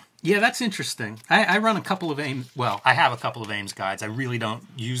 Yeah, that's interesting. I run a couple of Ames. Well, I have a couple of Ames guides. I really don't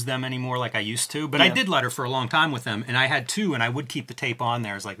use them anymore like I used to. But I did letter for a long time with them, and I had two, and I would keep the tape on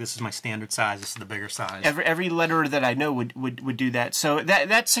there. It's like, this is my standard size. This is the bigger size. Every letterer that I know would do that. So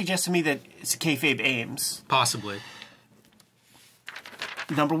that suggests to me that it's a kayfabe Ames. Possibly.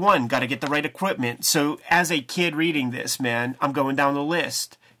 Number one, got to get the right equipment. So as a kid reading this, man, I'm going down the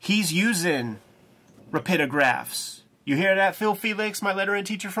list. He's using rapidographs. You hear that, Phil Felix, my lettering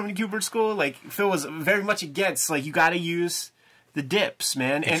teacher from the Cubert School? Like, Phil was very much against, like, you got to use the dips,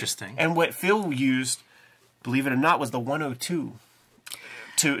 man. Interesting. And what Phil used, believe it or not, was the 102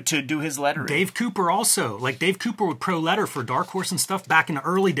 to do his lettering. Dave Cooper also. Like, Dave Cooper would pro letter for Dark Horse and stuff back in the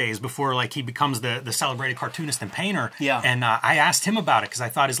early days before, like, he becomes the celebrated cartoonist and painter. Yeah. And I asked him about it because I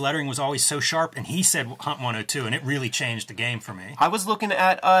thought his lettering was always so sharp, and he said Hunt 102, and it really changed the game for me. I was looking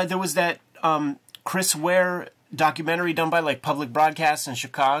at, there was that Chris Ware documentary done by like Public Broadcast in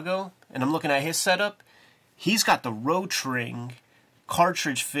Chicago, and I'm looking at his setup. He's got the Rotring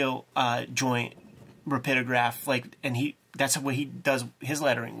cartridge fill joint rapidograph, like, and that's what he does his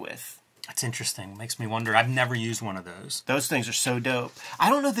lettering with. That's interesting. Makes me wonder. I've never used one of those. Those things are so dope. I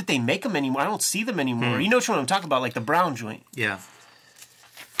don't know that they make them anymore. I don't see them anymore. You know which one I'm talking about, like the brown joint. Yeah.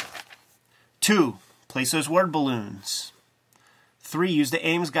 2, place those word balloons. 3, use the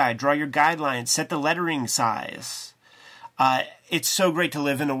Ames guide. Draw your guidelines. Set the lettering size. It's so great to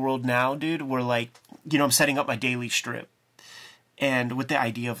live in a world now, dude, where, like, you know, I'm setting up my daily strip. And with the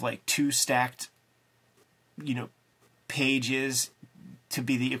idea of, like, 2 stacked, you know, pages to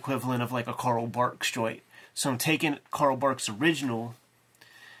be the equivalent of, like, a Karl Barks joint. So I'm taking Karl Barks' original,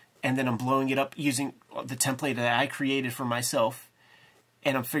 and then I'm blowing it up using the template that I created for myself.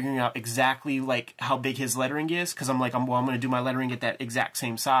 And I'm figuring out exactly, like, how big his lettering is. Because I'm like, I'm going to do my lettering at that exact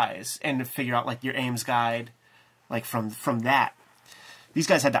same size. And to figure out, like, your Ames guide, like, from that. These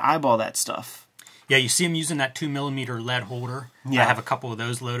guys had to eyeball that stuff. Yeah, you see him using that 2mm lead holder. Yeah. I have a couple of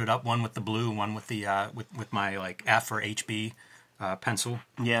those loaded up. One with the blue, and one with the with my, like, F or HB pencil.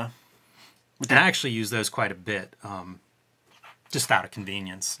 Yeah. And I actually use those quite a bit, just out of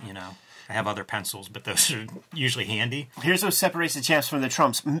convenience, you know. I have other pencils, but those are usually handy. Here's what separates the champs from the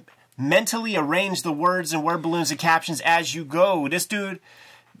trumps. Mentally arrange the words and word balloons and captions as you go. This dude,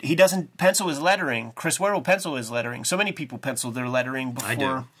 he doesn't pencil his lettering. Chris Ware will pencil his lettering. So many people pencil their lettering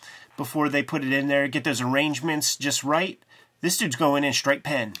before they put it in there, get those arrangements just right. This dude's going in straight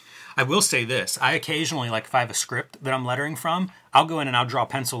pen. I will say this. I occasionally, like if I have a script that I'm lettering from, I'll go in and I'll draw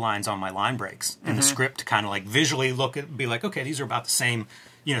pencil lines on my line breaks in the script to kind of like visually look at, be like, okay, these are about the same,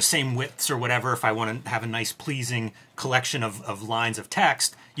 you know, same widths or whatever. If I want to have a nice pleasing collection of lines of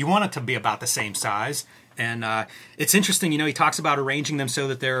text, you want it to be about the same size. And it's interesting, you know, he talks about arranging them so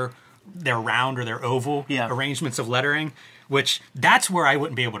that they're round or they're oval arrangements of lettering, which that's where I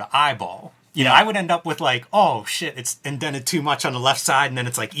wouldn't be able to eyeball. You know, I would end up with like, oh shit, it's indented too much on the left side, and then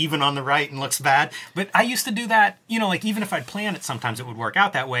it's like even on the right and looks bad. But I used to do that, you know, like even if I'd planned it, sometimes it would work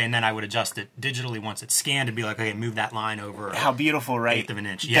out that way, and then I would adjust it digitally once it's scanned and be like, okay, move that line over. How beautiful, right? 1/8 of an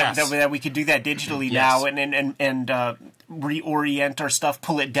inch. Yes. That we could do that digitally now and reorient our stuff,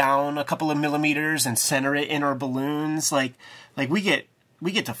 pull it down a couple of millimeters and center it in our balloons. Like we get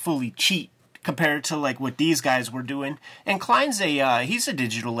to fully cheat compared to like what these guys were doing. And Klein's he's a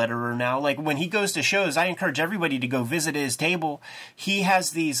digital letterer now. Like when he goes to shows, I encourage everybody to go visit his table. He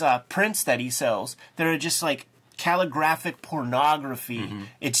has these prints that he sells that are just like calligraphic pornography.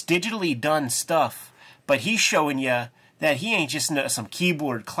 It's digitally done stuff, but he's showing you that he ain't just some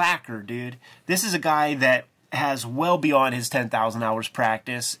keyboard clacker, dude. This is a guy that has well beyond his 10,000 hours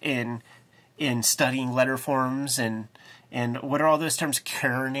practice in studying letter forms and what are all those terms?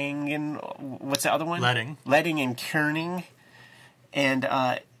 Kerning and what's the other one? Leading. Leading and kerning. And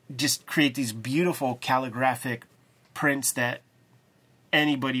just create these beautiful calligraphic prints that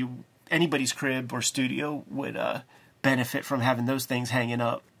anybody's crib or studio would benefit from having those things hanging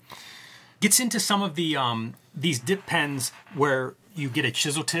up. Gets into some of the these dip pens where you get a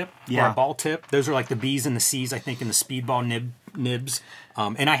chisel tip or a ball tip. Those are like the B's and the C's, I think, in the speedball nibs.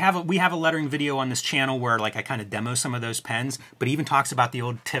 And we have a lettering video on this channel where like I kind of demo some of those pens, but he even talks about the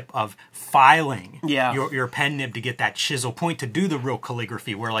old tip of filing your pen nib to get that chisel point to do the real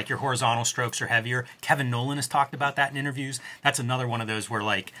calligraphy where like your horizontal strokes are heavier. Kevin Nolan has talked about that in interviews. That's another one of those where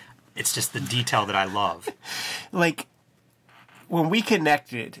like it's just the detail that I love. Like when we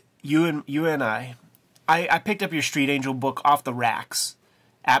connected, you and I picked up your Street Angel book off the racks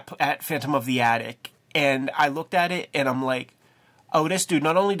at Phantom of the Attic, and I looked at it and I'm like, oh, this dude,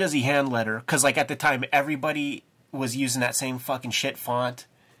 not only does he hand letter, because like at the time everybody was using that same fucking shit font,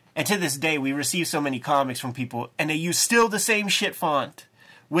 and to this day we receive so many comics from people and they use still the same shit font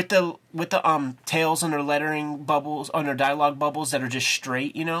with the tails on their lettering bubbles, on their dialogue bubbles that are just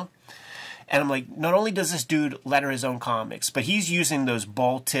straight, you know. And I'm like, not only does this dude letter his own comics, but he's using those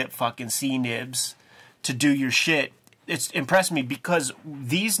ball tip fucking C nibs to do your shit. It's impressed me because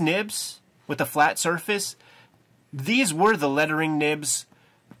these nibs with the flat surface, these were the lettering nibs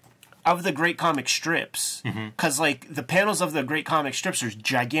of the great comic strips. Because like the panels of the great comic strips are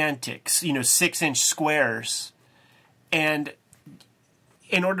gigantic, you know, 6-inch squares. And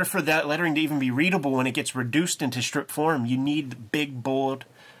in order for that lettering to even be readable when it gets reduced into strip form, you need big, bold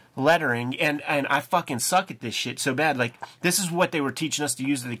lettering. And I fucking suck at this shit so bad. Like, this is what they were teaching us to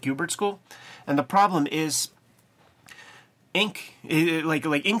use at the Kubert School. And the problem is ink,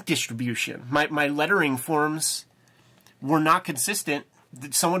 like ink distribution. My lettering forms were not consistent.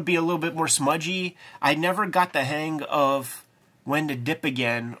 Some would be a little bit more smudgy. I never got the hang of when to dip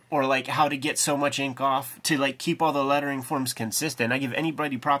again or like how to get so much ink off to like keep all the lettering forms consistent. I give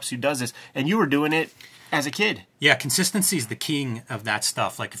anybody props who does this. And you were doing it as a kid. Yeah, consistency is the king of that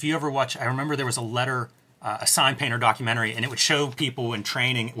stuff. Like if you ever watch, I remember there was a letter a sign painter documentary, and it would show people in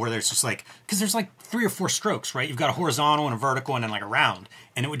training where there's just like, because there's like 3 or 4 strokes, right? You've got a horizontal and a vertical and then like a round,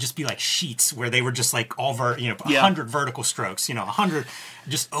 and it would just be like sheets where they were just like all 100 vertical strokes, 100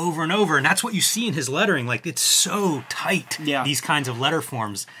 just over and over, and that's what you see in his lettering. Like, it's so tight. Yeah. These kinds of letter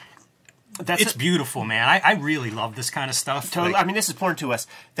forms. It's beautiful, man. I really love this kind of stuff. Totally. Like, I mean, this is important to us.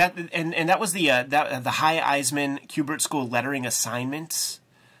 That that was the High Eisman Kubert School lettering assignments.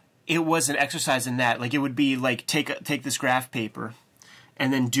 It was an exercise in that. Like, it would be like take this graph paper,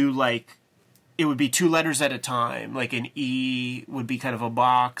 and then do like, it would be 2 letters at a time. Like an E would be kind of a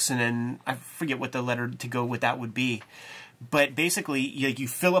box, and then I forget what the letter to go with that would be. But basically, you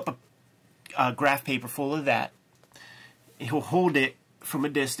fill up a graph paper full of that. He'll hold it from a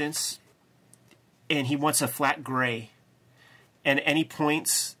distance, and he wants a flat gray. And any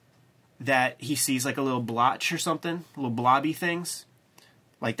points that he sees, like a little blotch or something, little blobby things,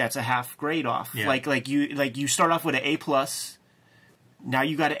 like that's a half grade off. Yeah. Like you start off with an A+. Now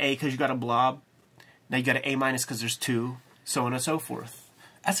you got an A because you got a blob. Now you got an A- because there's 2, so on and so forth.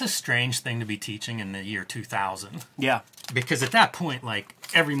 that's a strange thing to be teaching in the year 2000. Yeah. Because at that point, like,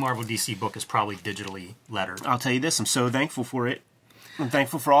 every Marvel DC book is probably digitally lettered. I'll tell you this, I'm so thankful for it. I'm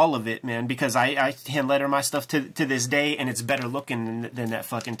thankful for all of it, man, because I hand letter my stuff to this day, and it's better looking than that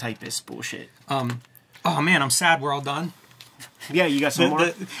fucking typist bullshit. Oh man, I'm sad we're all done. Yeah, you got some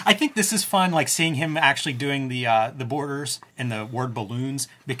more? I think this is fun, like seeing him actually doing the borders and the word balloons,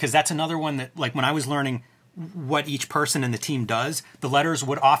 because that's another one that, like, when I was learning what each person in the team does, the letters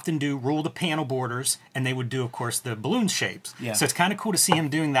would often rule the panel borders, and they would do, of course, the balloon shapes. Yeah. So it's kind of cool to see him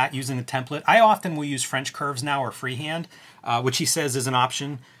doing that using the template. I often will use French curves now or freehand, which he says is an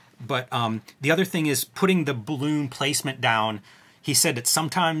option. But the other thing is putting the balloon placement down. He said that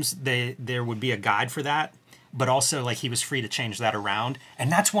sometimes there would be a guide for that, but also, like, he was free to change that around. And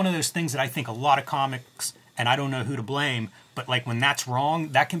that's one of those things that I think a lot of comics, and I don't know who to blame, but, like, when that's wrong,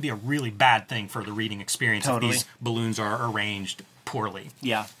 that can be a really bad thing for the reading experience if these balloons are arranged poorly.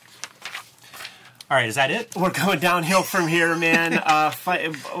 Yeah. All right, is that it? We're going downhill from here, man.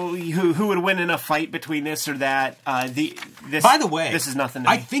 Who would win in a fight between this or that? By the way, this is nothing to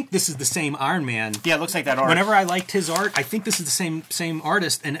me. I think this is the same Iron Man. Yeah, it looks like that art. Whenever I liked his art, I think this is the same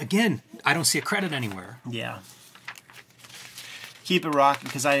artist. And again, I don't see a credit anywhere. Yeah. Keep it rocking,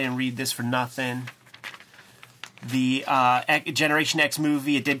 because I didn't read this for nothing. The Generation X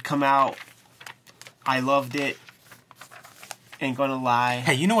movie, it did come out. I loved it. Ain't gonna lie.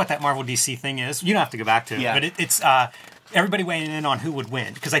 Hey, you know what that Marvel DC thing is? You don't have to go back to it, yeah. But it's everybody weighing in on who would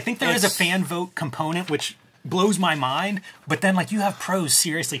win. Because I think there is a fan vote component, which blows my mind. But then, like, you have pros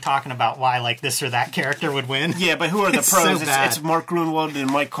seriously talking about why, like, this or that character would win. Yeah, but who are the It's pros? so bad. It's Mark Grunwald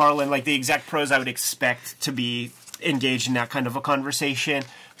and Mike Carlin, like the exact pros I would expect to be engaged in that kind of a conversation.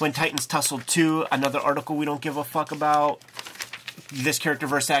 When Titans tussled 2, another article we don't give a fuck about. This character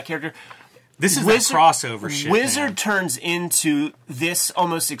versus that character. This is that crossover shit. Wizard turns into this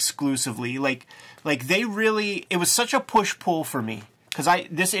almost exclusively. Like they really. It was such a push-pull for me, because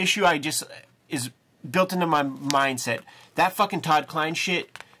this issue is built into my mindset. That fucking Todd Klein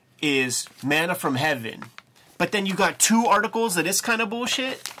shit is manna from heaven. But then you got 2 articles of this kind of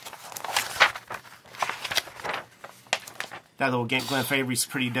bullshit. That little Glenn Fabry's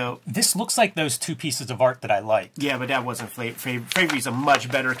pretty dope. This looks like those 2 pieces of art that I like. Yeah, but that wasn't Fabry's a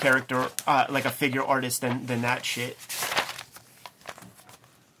much better character, like a figure artist than that shit.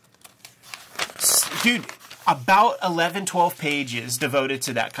 Dude, about 11, 12 pages devoted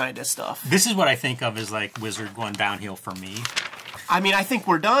to that kind of stuff. This is what I think of as, like, Wizard going downhill for me. I mean, I think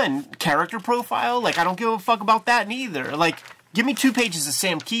we're done. Character profile? Like, I don't give a fuck about that neither. Like, give me 2 pages of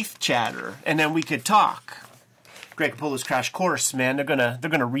Sam Keith chatter, and then we could talk. Greg Capullo's Crash Course, man. They're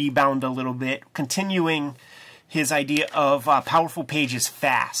gonna rebound a little bit, continuing his idea of powerful pages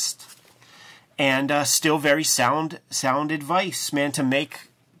fast, and still very sound advice, man, to make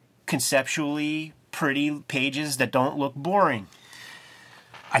conceptually pretty pages that don't look boring.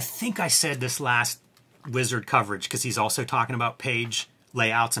 I think I said this last Wizard coverage, because he's also talking about page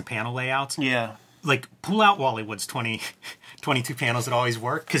layouts and panel layouts. Yeah. Like, pull out Wally Wood's 22 panels that always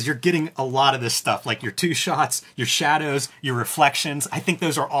work, because you're getting a lot of this stuff, like your 2 shots, your shadows, your reflections. I think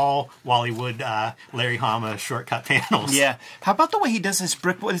those are all Wally Wood, Larry Hama shortcut panels. Yeah. How about the way he does this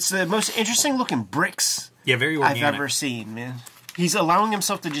brick? It's the most interesting looking bricks very organic. I've ever seen, man. He's allowing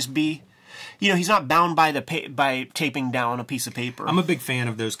himself to just be, he's not bound by by taping down a piece of paper. I'm a big fan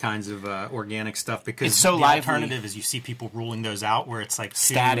of those kinds of organic stuff, because it's so the lively. alternative is you see people ruling those out where it's like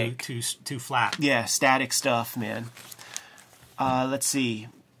static, too flat. Yeah, static stuff, man. Let's see,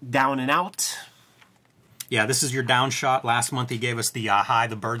 Down and Out. Yeah, this is your down shot. Last month he gave us the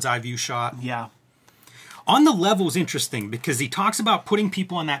the bird's eye view shot. Yeah. On the level's interesting because he talks about putting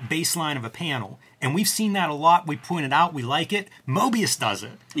people on that baseline of a panel. And we've seen that a lot. We pointed out we like it. Mobius does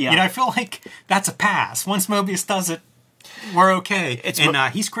it. Yeah. You know, I feel like that's a pass. Once Mobius does it, we're okay.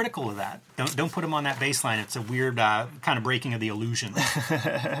 He's critical of that. Don't put him on that baseline. It's a weird kind of breaking of the illusion.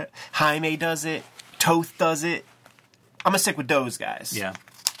 Jaime does it. Toth does it. I'm going to stick with those guys. Yeah.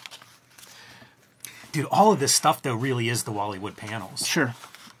 Dude, all of this stuff, though, really is the Wallywood panels. Sure.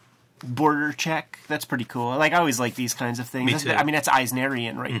 Border check. That's pretty cool. Like, I always like these kinds of things. Me too. I mean, that's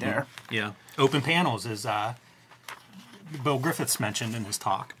Eisnerian right there. Yeah. Open panels is Bill Griffiths mentioned in his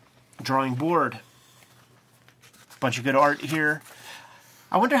talk. Drawing board. Bunch of good art here.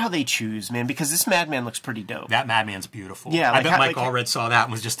 I wonder how they choose, man, because this Madman looks pretty dope. That Madman's beautiful. Yeah, I bet Mike Allred saw that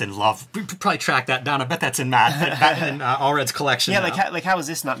and was just in love. We probably tracked that down. I bet that's in Allred's collection. Yeah, now. like how is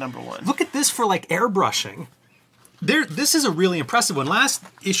this not #1? Look at this for like airbrushing. This is a really impressive one. Last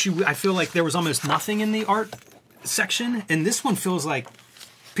issue, I feel like there was almost nothing in the art section, and this one feels like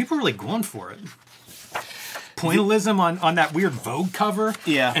people are really going for it. Pointillism on that weird Vogue cover.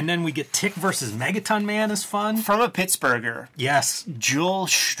 Yeah. And then we get Tick versus Megaton Man is fun. From a Pittsburgher. Yes. Joel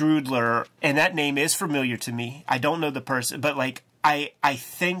Strudler, and that name is familiar to me. I don't know the person, but like I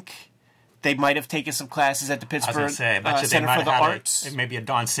think they might have taken some classes at the Pittsburgh I was gonna say, I bet you Center they for the might Arts. have maybe a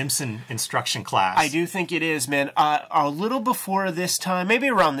Don Simpson instruction class. I do think it is, man. A little before this time, maybe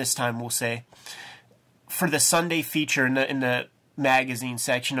around this time, we'll say, for the Sunday feature in the magazine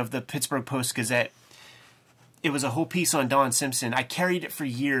section of the Pittsburgh Post-Gazette, it was a whole piece on Don Simpson. I carried it for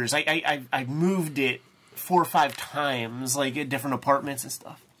years. I moved it 4 or 5 times, like at different apartments and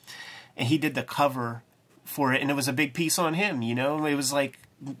stuff. And he did the cover for it, and it was a big piece on him, you know? It was like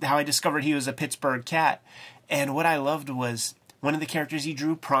how I discovered he was a Pittsburgh cat. And what I loved was one of the characters he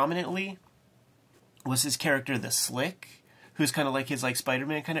drew prominently was his character, the Slick, who's kind of like his like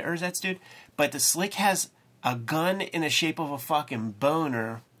Spider-Man kind of ersatz dude. But the Slick has a gun in the shape of a fucking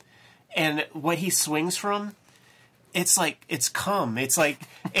boner, and what he swings from, it's like, it's cum. It's like,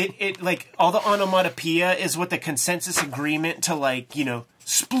 it like, all the onomatopoeia is what the consensus agreement to, like, you know,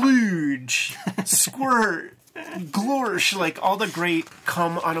 splooge, squirt, glorsh, like all the great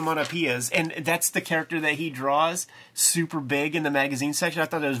cum onomatopoeias. And that's the character that he draws, super big in the magazine section. I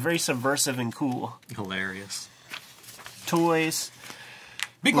thought it was very subversive and cool. Hilarious. Toys.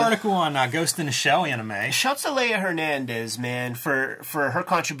 Big article on Ghost in the Shell anime. Shouts to Leia Hernandez, man, for her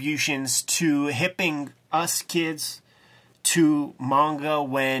contributions to hipping us kids to manga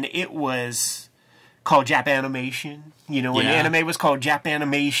when it was called Japanimation. You know, when anime was called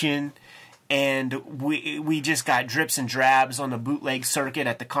Japanimation, and we just got drips and drabs on the bootleg circuit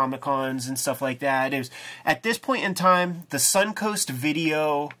at the Comic-Cons and stuff like that. It was, at this point in time, the Suncoast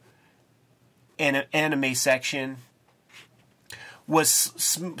Video and anime section was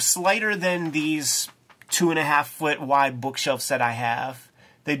slighter than these 2.5-foot wide bookshelves that I have.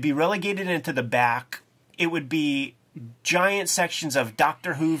 They'd be relegated into the back. It would be giant sections of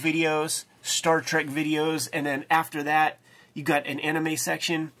Doctor Who videos, Star Trek videos, and then after that, you got an anime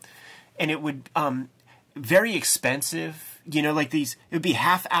section, and it would, very expensive, you know, like these, it would be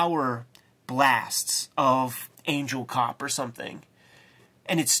half-hour blasts of Angel Cop or something,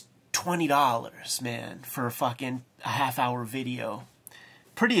 and it's $20, man, for a fucking half-hour video.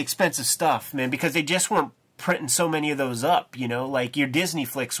 Pretty expensive stuff, man, because they just weren't printing so many of those up, you know? Like, your Disney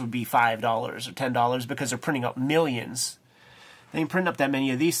flicks would be $5 or $10 because they're printing up millions. They ain't printing up that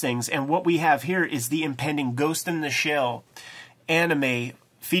many of these things. And what we have here is the impending Ghost in the Shell anime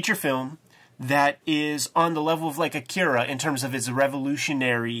feature film that is on the level of, like, Akira in terms of its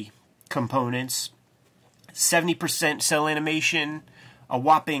revolutionary components. 70% cell animation, a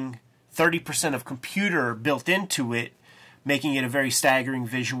whopping 30% of computer built into it, making it a very staggering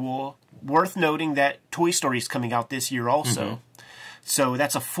visual. Worth noting that Toy Story is coming out this year also. So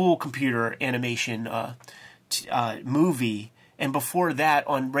that's a full computer animation movie. And before that,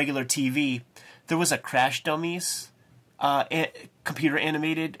 on regular TV, there was a Crash Dummies computer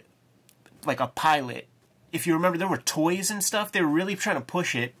animated, like a pilot. If you remember, there were toys and stuff. They were really trying to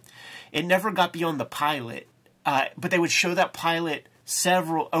push it. It never got beyond the pilot. But they would show that pilot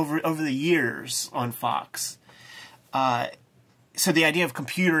several over the years on Fox. So the idea of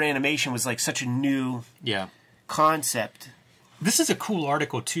computer animation was like such a new concept. This is a cool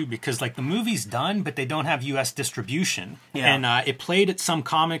article too because like the movie's done, but they don't have U.S. distribution. Yeah. And it played at some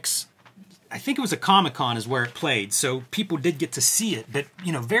comics. I think it was a Comic-Con is where it played, so people did get to see it, but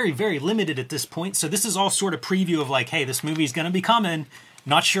you know, very, very limited at this point. So this is all sort of preview of like, hey, this movie's going to be coming.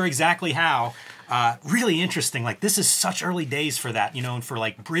 Not sure exactly how. Really interesting. Like this is such early days for that, you know, and for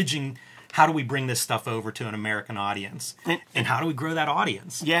like bridging how do we bring this stuff over to an American audience? And how do we grow that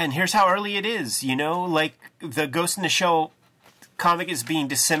audience? Yeah, and here's how early it is, you know? Like, the Ghost in the Shell comic is being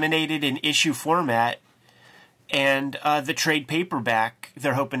disseminated in issue format, and the trade paperback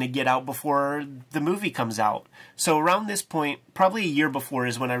they're hoping to get out before the movie comes out. So around this point, probably a year before,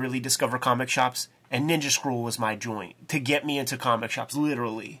 is when I really discovered comic shops, and Ninja Scroll was my joint to get me into comic shops,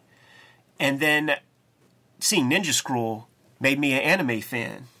 literally. And then seeing Ninja Scroll made me an anime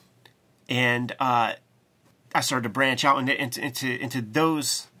fan, and I started to branch out into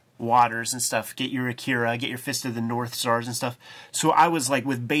those waters and stuff. Get your Akira, get your Fist of the North Stars and stuff. So I was like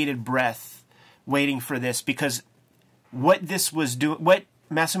with bated breath waiting for this, because what this was doing, what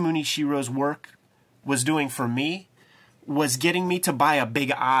Masamune Shiro's work was doing for me, was getting me to buy a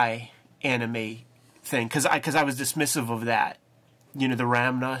Big Eye anime thing, because I was dismissive of that, you know, the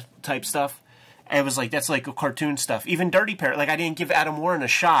Ramna type stuff. I was like, that's like a cartoon stuff. Even Dirty Parrot, like I didn't give Adam Warren a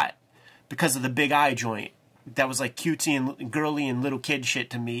shot because of the Big Eye joint. That was like cutesy and girly and little kid shit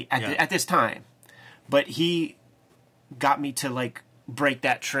to me at this time. But he got me to like break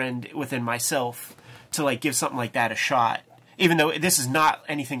that trend within myself to like give something like that a shot. Even though this is not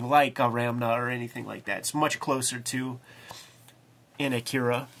anything like a Ramna or anything like that. It's much closer to an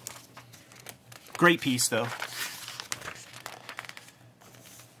Akira. Great piece though.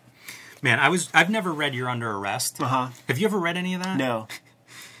 Man, I've never read You're Under Arrest. Have you ever read any of that? No.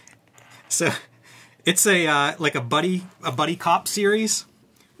 So it's a like a buddy cop series.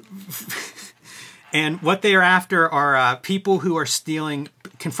 And what they are after are people who are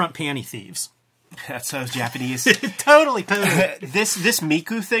confront panty thieves. That sounds Japanese. Totally. This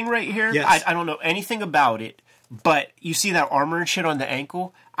Miku thing right here, yes. I don't know anything about it, but you see that armor and shit on the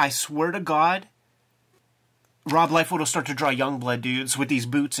ankle? I swear to God, Rob Liefeld will start to draw Youngblood dudes with these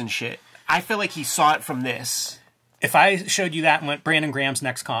boots and shit. I feel like he saw it from this. If I showed you that and went Brandon Graham's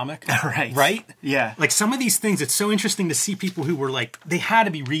next comic, right? Yeah. Like some of these things, it's so interesting to see people who were like, they had to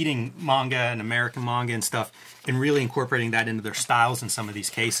be reading manga and American manga and stuff and really incorporating that into their styles in some of these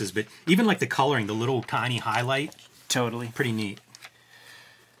cases. But even like the coloring, the little tiny highlight. Totally. Pretty neat.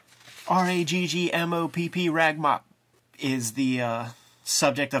 RAGGMOPP Ragmop is the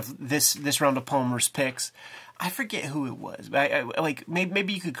subject of this round of Palmer's picks. I forget who it was. Like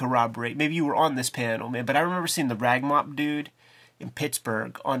maybe you could corroborate. Maybe you were on this panel, man. But I remember seeing the Ragmop dude in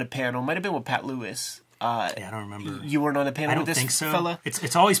Pittsburgh on a panel. Might have been with Pat Lewis. Yeah, I don't remember. You weren't on a panel with this fella?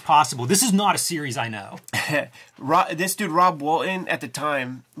 It's always possible. This is not a series I know. This dude, Rob Walton, at the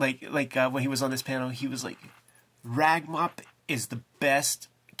time, like when he was on this panel, he was like, Ragmop is the best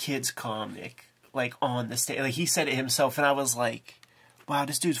kids comic, like, on the stage. Like, he said it himself, and I was like, wow,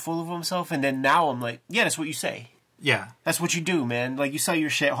 this dude's full of himself. And then now I'm like, yeah, that's what you say. Yeah. That's what you do, man. Like, you sell your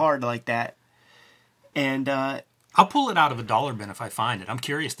shit hard like that. And I'll pull it out of a dollar bin if I find it. I'm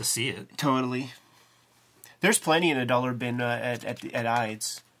curious to see it. Totally. There's plenty in a dollar bin at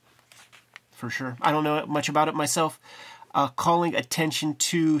Ides. For sure. I don't know much about it myself. Calling Attention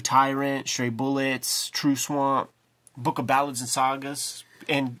to Tyrant, Stray Bullets, True Swamp, Book of Ballads and Sagas,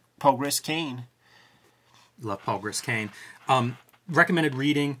 and Paul Gris-Kane. Love Paul Gris-Kane. Recommended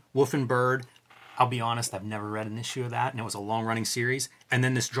reading, Wolf and Bird. I'll be honest, I've never read an issue of that, and it was a long-running series. And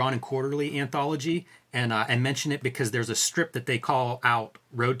then this Drawn and Quarterly anthology, and I mention it because there's a strip that they call out,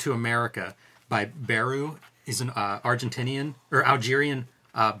 Road to America, by Beru. He's an Argentinian, or Algerian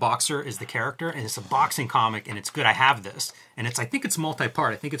boxer is the character, and it's a boxing comic, and it's good. I have this, and I think it's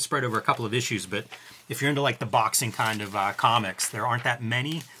multi-part. I think it's spread over a couple of issues, but if you're into like the boxing kind of comics, there aren't that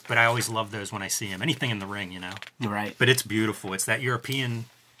many, but I always love those when I see them. Anything in the ring, you know. Right. But it's beautiful. It's that European,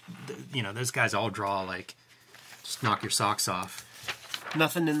 you know, those guys all draw like, just knock your socks off.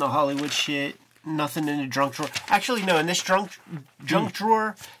 Nothing in the Hollywood shit. Nothing in the junk drawer. Actually, no, in this junk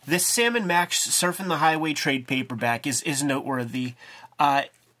drawer, this Sam & Max Surfing the Highway trade paperback is noteworthy.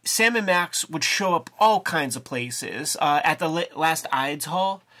 Sam & Max would show up all kinds of places. At the last Ides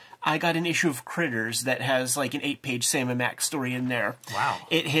Hall, I got an issue of Critters that has like an 8-page Sam & Max story in there. Wow.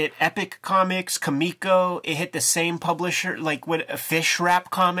 It hit Epic Comics, Kamiko. It hit the same publisher, like what Fish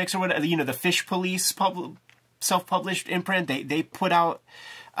Wrap Comics or whatever. You know, the Fish Police self-published imprint. They put out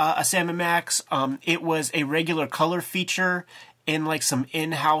a Sam & Max. It was a regular color feature in like some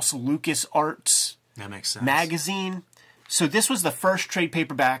in-house Lucas Arts that makes sense. magazine. So this was the first trade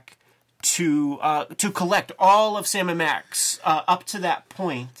paperback to collect all of Sam & Max up to that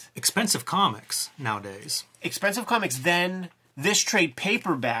point. Expensive comics nowadays. Expensive comics then. This trade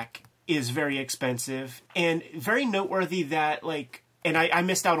paperback is very expensive and very noteworthy that, like, and I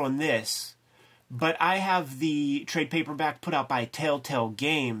missed out on this, but I have the trade paperback put out by Telltale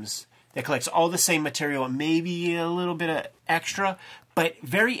Games that collects all the same material and maybe a little bit of extra, But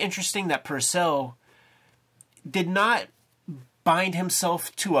very interesting that Purcell did not bind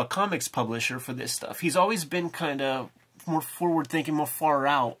himself to a comics publisher for this stuff. He's always been kind of more forward-thinking, more far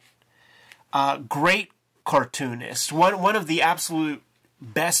out. Great cartoonist. One of the absolute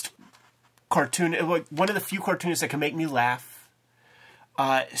best one of the few cartoonists that can make me laugh.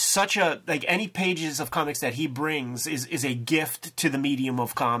 Such a, like, any pages of comics that he brings is a gift to the medium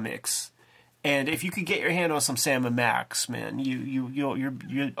of comics. And if you could get your hand on some Sam and Max, man,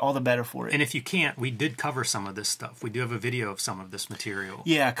 you're all the better for it. And if you can't, we did cover some of this stuff. We do have a video of some of this material.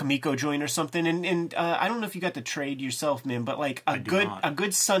 Yeah, Kamiko joint or something. And I don't know if you got the trade yourself, man, but like a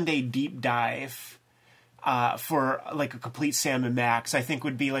good Sunday deep dive for like a complete Sam and Max, I think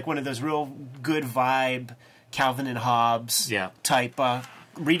would be like one of those real good vibe Calvin and Hobbes type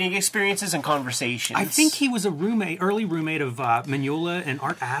reading experiences and conversations. I think he was a early roommate of Mignola and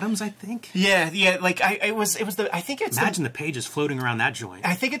Art Adams, I think. Yeah, like imagine the pages floating around that joint.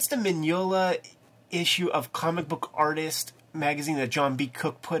 I think it's the Mignola issue of Comic Book Artist magazine that John B.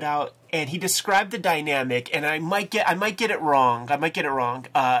 Cook put out, and he described the dynamic, and I might get it wrong.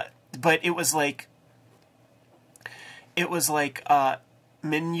 But it was like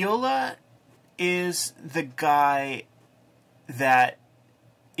Mignola is the guy that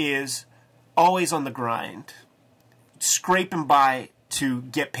is always on the grind, scraping by to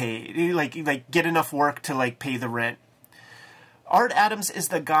get paid, like get enough work to like pay the rent. Art Adams is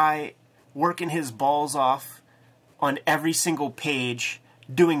the guy working his balls off on every single page,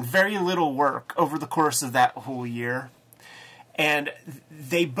 doing very little work over the course of that whole year. And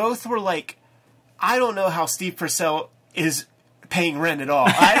they both were like, I don't know how Steve Purcell is paying rent at all.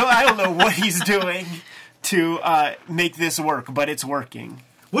 I don't know what he's doing to make this work, but it's working.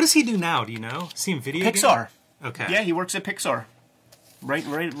 What does he do now? Do you know? Is he in video Pixar. Game? Okay. Yeah, he works at Pixar. Right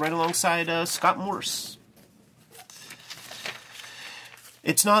alongside Scott Morse.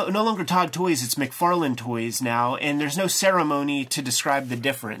 It's no longer Todd Toys, it's McFarlane Toys now, and there's no ceremony to describe the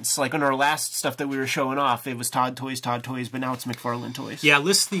difference. Like on our last stuff that we were showing off, it was Todd Toys, but now it's McFarlane Toys. Yeah,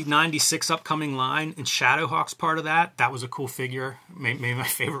 lists the 96 upcoming line, and Shadowhawk's part of that. That was a cool figure. Maybe my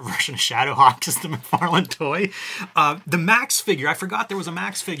favorite version of Shadowhawk is the McFarlane toy. The Max figure, I forgot there was a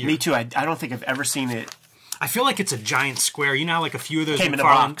Max figure. Me too, I don't think I've ever seen it. I feel like it's a giant square. You know how like a few of those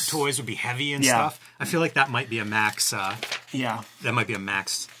McFarlane toys would be heavy and stuff? I feel like that might be a Max. Yeah. That might be a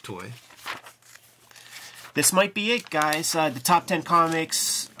Max toy. This might be it, guys. The top 10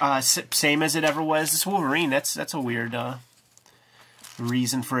 comics, same as it ever was. This Wolverine, that's a weird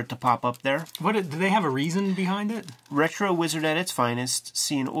reason for it to pop up there. Do they have a reason behind it? Retro Wizard at its finest.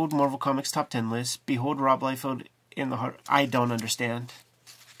 See an old Marvel Comics top 10 list. Behold Rob Liefeld in the heart. I don't understand.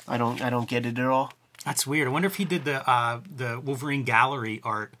 I don't get it at all. That's weird. I wonder if he did the Wolverine gallery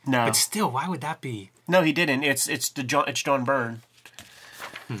art. No, but still, why would that be? No, he didn't. It's John Byrne.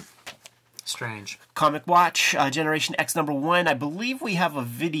 Strange. Comic Watch, Generation X #1. I believe we have a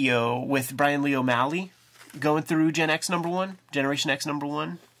video with Brian Lee O'Malley going through Generation X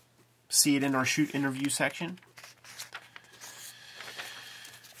 #1. See it in our shoot interview section.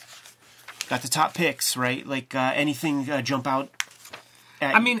 Got the top picks, right? Like anything jump out.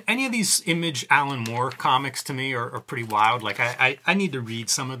 I mean, any of these Image Alan Moore comics to me are pretty wild. Like, I need to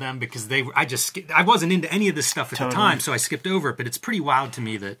read some of them because I wasn't into any of this stuff at the time, so I skipped over it. But it's pretty wild to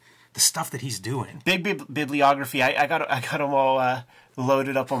me that the stuff that he's doing. Big bibliography. I got them all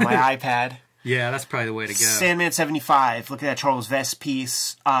loaded up on my iPad. Yeah, that's probably the way to go. Sandman 75. Look at that Charles Vess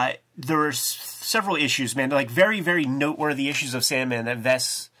piece. There were several issues, man. Like very, very noteworthy issues of Sandman that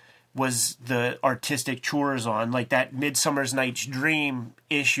Vess was the artistic chores on. Like that Midsummer's Night's Dream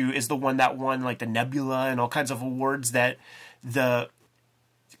issue is the one that won like the Nebula and all kinds of awards that the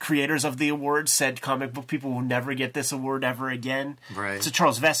creators of the awards said comic book people will never get this award ever again. Right. It's a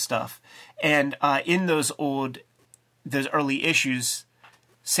Charles Vess stuff. And in those early issues,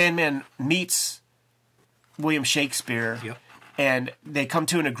 Sandman meets William Shakespeare. Yep. And they come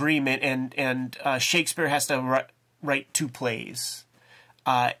to an agreement, and Shakespeare has to write 2 plays.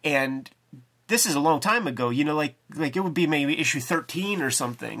 And this is a long time ago, you know, like it would be maybe issue 13 or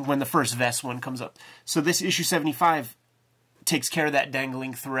something when the first Vess one comes up. So this issue 75 takes care of that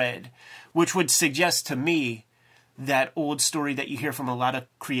dangling thread, which would suggest to me that old story that you hear from a lot of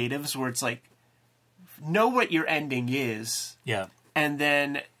creatives where it's like, know what your ending is. Yeah. And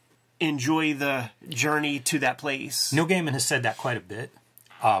then enjoy the journey to that place. Neil Gaiman has said that quite a bit.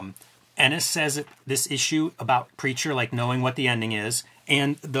 Ennis says it, this issue about Preacher, like knowing what the ending is.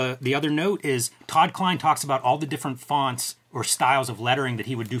 And the other note is Todd Klein talks about all the different fonts or styles of lettering that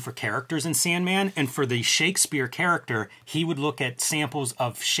he would do for characters in Sandman. And for the Shakespeare character, he would look at samples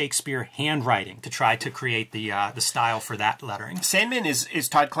of Shakespeare handwriting to try to create the style for that lettering. Sandman is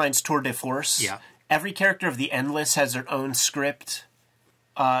Todd Klein's tour de force. Yeah. Every character of the Endless has their own script.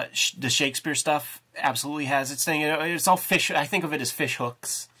 The Shakespeare stuff absolutely has its thing. It's all fish. I think of it as fish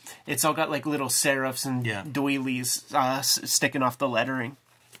hooks. It's all got like little serifs and doilies sticking off the lettering.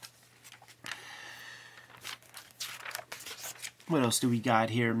 What else do we got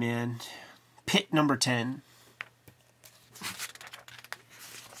here, man? Pit number 10.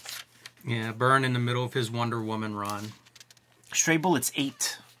 Yeah, Byrne in the middle of his Wonder Woman run. Stray Bullets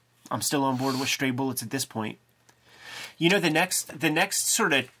 8. I'm still on board with Stray Bullets at this point. You know, the next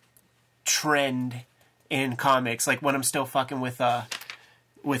sort of trend in comics, like when I'm still fucking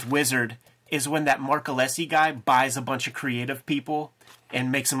with Wizard, is when that Mark Alessi guy buys a bunch of creative people and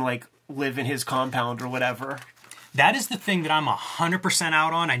makes them like live in his compound or whatever. That is the thing that I'm 100%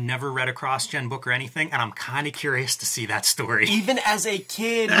 out on. I never read a cross-gen book or anything, and I'm kind of curious to see that story. Even as a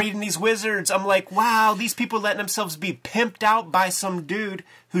kid reading these Wizards, I'm like, wow, these people letting themselves be pimped out by some dude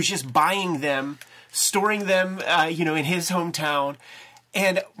who's just buying them, storing them, in his hometown.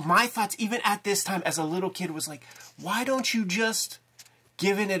 And my thoughts, even at this time as a little kid, was like, why don't you just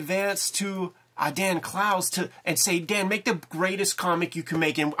give an advance to Dan Clowes and say, Dan, make the greatest comic you can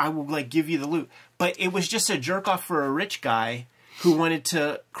make, and I will like give you the loot. But it was just a jerk off for a rich guy who wanted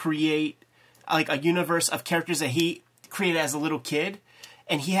to create like a universe of characters that he created as a little kid,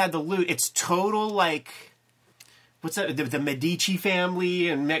 and he had the loot. It's total like, what's that? The Medici family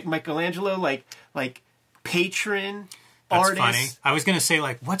and Michelangelo, like patron artists. That's funny. I was gonna say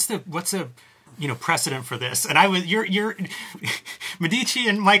like, what's the precedent for this? And I was you're Medici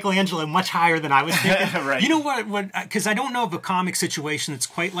and Michelangelo much higher than I was thinking. Right. You know what? Because I don't know of a comic situation that's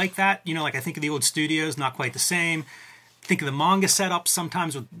quite like that. You know, like I think of the old studios, not quite the same. Think of the manga setup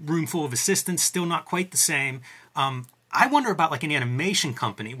sometimes with room full of assistants, still not quite the same. I wonder about like an animation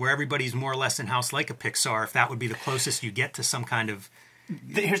company where everybody's more or less in house, like a Pixar. If that would be the closest you get to some kind of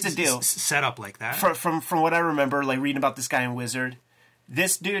here's the deal setup like that. From what I remember, like reading about this guy in Wizard,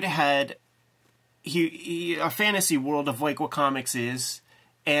 this dude had. He a fantasy world of like what comics is,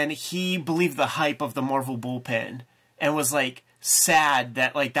 and he believed the hype of the Marvel bullpen and was like sad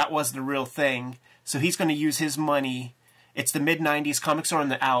that like that wasn't a real thing. So he's going to use his money. It's the mid-90s, comics are on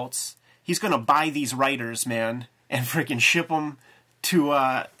the outs. He's going to buy these writers, man, and freaking ship them to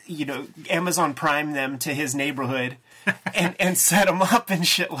Amazon Prime them to his neighborhood and set them up and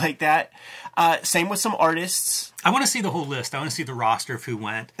shit like that. Same with some artists. I want to see the whole list. I want to see the roster of who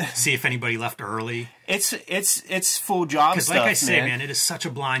went. See if anybody left early. It's full job stuff, like I say, man, it is such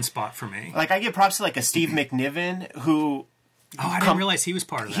a blind spot for me. Like I give props to like a Steve McNiven who. Oh, I didn't realize he was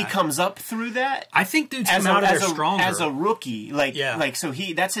part of that. He comes up through that. I think dudes come out of there stronger as a rookie. So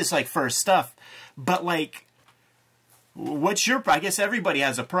that's his like first stuff. But like, what's your? I guess everybody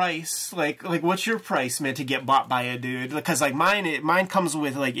has a price. Like what's your price, man, to get bought by a dude? Because like mine comes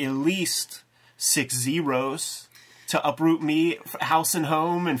with like at least 6 zeros to uproot me, house and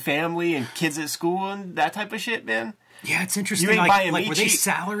home and family and kids at school and that type of shit, man. Yeah, it's interesting. You ain't buying me were they cheap.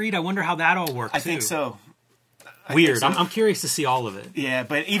 Salaried? I wonder how that all worked. I think so. Weird. I'm curious to see all of it. Yeah,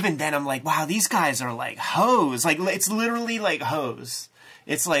 but even then, I'm like, wow, these guys are like hoes. Like it's literally like hoes.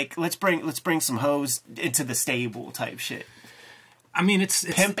 It's like let's bring some hoes into the stable type shit. I mean, it's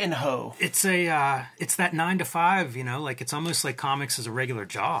pimp and hoe. It's it's that 9 to 5. You know, like it's almost like comics is a regular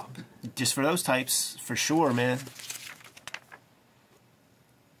job. Just for those types, for sure, man.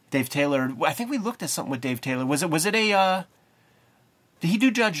 Dave Taylor. I think we looked at something with Dave Taylor. Was it a? Did he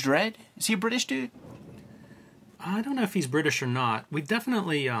do Judge Dredd? Is he a British dude? I don't know if he's British or not. We've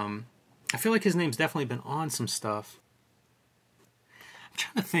definitely, I feel like his name's definitely been on some stuff. I'm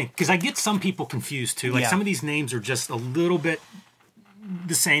trying to think, because I get some people confused too. Like some of these names are just a little bit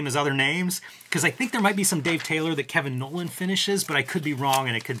the same as other names. Because I think there might be some Dave Taylor that Kevin Nolan finishes, but I could be wrong,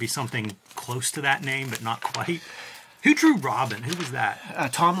 and it could be something close to that name, but not quite. Who drew Robin? Who was that?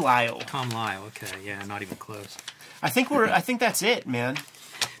 Tom Lyle. Tom Lyle. Okay, yeah, not even close. I think that's it, man.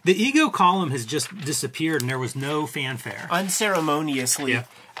 The Ego column has just disappeared, and there was no fanfare. Unceremoniously. Yeah.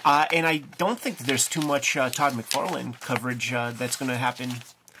 And I don't think that there's too much Todd McFarlane coverage that's going to happen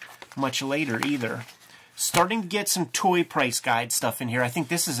much later either. Starting to get some toy price guide stuff in here. I think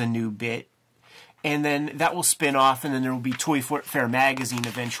this is a new bit. And then that will spin off, and then there will be Toy Fair Magazine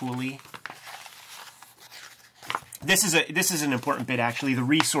eventually. This is an important bit, actually. The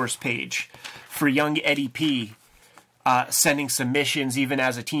resource page for young Eddie P. Sending submissions even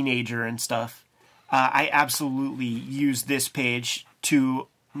as a teenager and stuff. I absolutely use this page to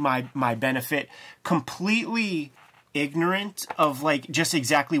my benefit. Completely ignorant of like just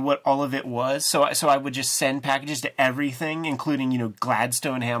exactly what all of it was. So I would just send packages to everything, including, you know,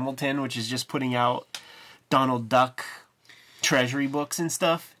 Gladstone Hamilton, which is just putting out Donald Duck treasury books and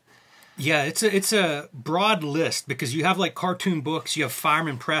stuff. Yeah, it's a broad list because you have like cartoon books, you have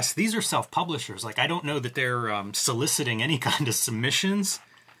Fireman Press. These are self-publishers. Like, I don't know that they're soliciting any kind of submissions.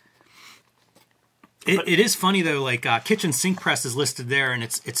 It is funny though, like Kitchen Sink Press is listed there, and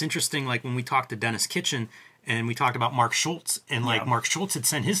it's interesting. Like when we talked to Dennis Kitchen and we talked about Mark Schultz, and like Mark Schultz had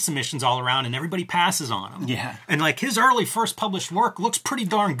sent his submissions all around, and everybody passes on them. Yeah, and like his early first published work looks pretty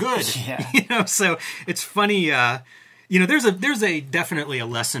darn good. Yeah, you know, so it's funny. You know, there's a definitely a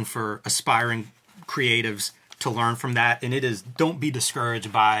lesson for aspiring creatives to learn from that, and it is don't be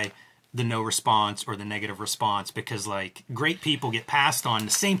discouraged by the no response or the negative response, because like great people get passed on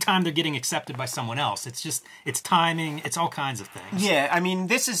the same time they're getting accepted by someone else. It's just, it's timing, it's all kinds of things. Yeah, I mean,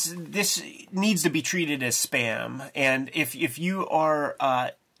 this needs to be treated as spam, and if you are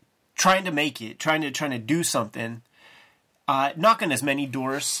trying to make it, trying to do something, knock on as many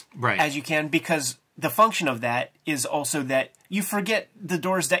doors as you can, because the function of that is also that you forget the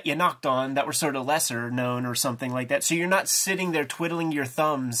doors that you knocked on that were sort of lesser known or something like that. So you're not sitting there twiddling your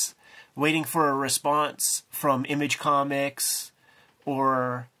thumbs waiting for a response from Image Comics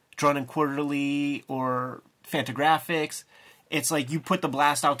or Drawn and Quarterly or Fantagraphics. It's like you put the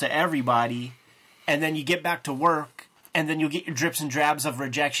blast out to everybody, and then you get back to work, and then you'll get your drips and drabs of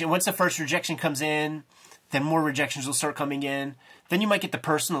rejection. Once the first rejection comes in, then more rejections will start coming in. Then you might get the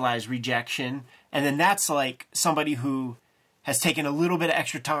personalized rejection, and then that's like somebody who has taken a little bit of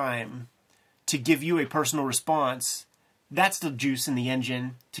extra time to give you a personal response. That's the juice in the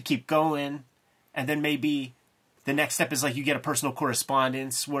engine to keep going. And then maybe the next step is like you get a personal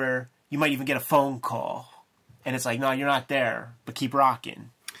correspondence where you might even get a phone call. And it's like, no, you're not there, but keep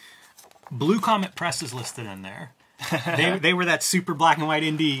rocking. Blue Comet Press is listed in there. They were that super black and white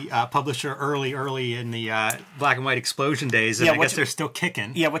indie publisher early in the black and white explosion days. And I guess they're still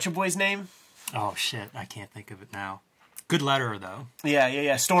kicking. Yeah, what's your boy's name? Oh, shit. I can't think of it now. Good letterer, though.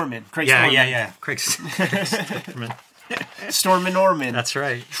 Yeah. Storman. Craig Storman. Yeah. Craig Storman. Storman Norman. That's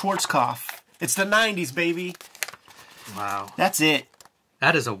right. Schwarzkopf. It's the 90s, baby. Wow. That's it.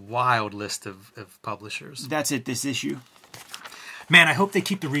 That is a wild list of publishers. That's it, this issue. Man, I hope they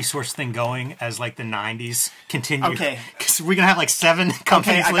keep the resource thing going as like the 90s continue. Okay. Because we're going to have like 7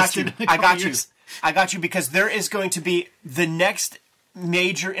 companies listed. I got you, because there is going to be the next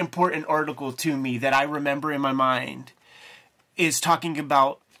major important article to me that I remember in my mind is talking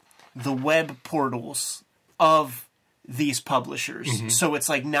about the web portals of these publishers. Mm-hmm. So it's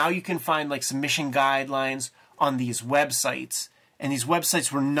like now you can find like submission guidelines on these websites, and these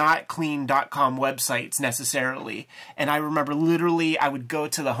websites were not clean.com websites necessarily. And I remember literally I would go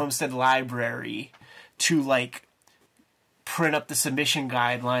to the Homestead Library to like print up the submission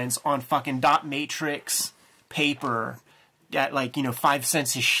guidelines on fucking dot matrix paper at like, 5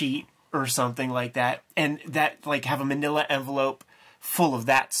 cents a sheet or something like that, and that like have a manila envelope full of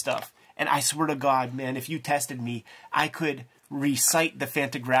that stuff. And I swear to God, man, if you tested me, I could recite the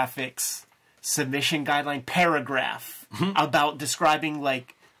Fantagraphics submission guideline paragraph about describing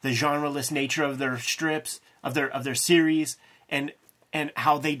like the genre-less nature of their strips, of their series, and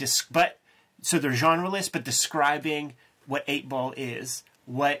how they so they're genre-less, but describing what 8-Ball is.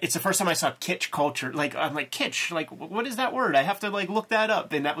 It's the first time I saw kitsch culture. Like, I'm like, kitsch, like, what is that word? I have to like look that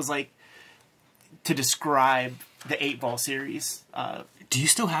up. And that was like to describe the 8-Ball series. Do you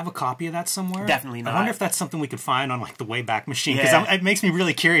still have a copy of that somewhere? Definitely not. I wonder if that's something we could find on like the Wayback Machine, because it makes me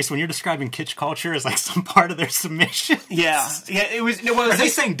really curious when you're describing kitsch culture as like some part of their submission. Yeah. It was. Are they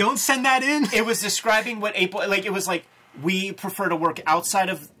saying don't send that in? It was describing what 8-Ball, like, it was like, we prefer to work outside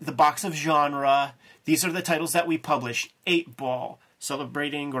of the box of genre. These are the titles that we publish. 8-Ball,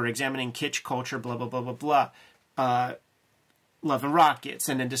 celebrating or examining kitsch culture, blah blah blah blah blah. Love and Rockets,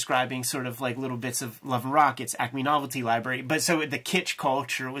 and then describing sort of like little bits of Love and Rockets, Acme Novelty Library. But so the kitsch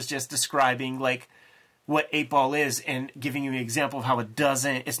culture was just describing like what 8-Ball is and giving you an example of how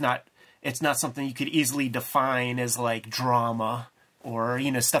it's not something you could easily define as like drama or,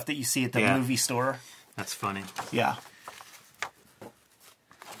 stuff that you see at the movie store. That's funny. Yeah.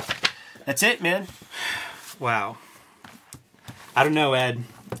 That's it, man. Wow. I don't know, Ed.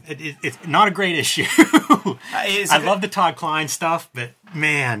 It's not a great issue. I love the Todd Klein stuff, but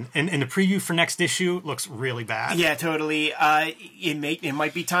man, and the preview for next issue looks really bad. Yeah, totally. It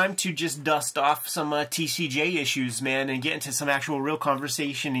might be time to just dust off some TCJ issues, man, and get into some actual real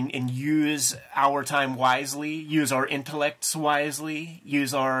conversation and use our time wisely, use our intellects wisely,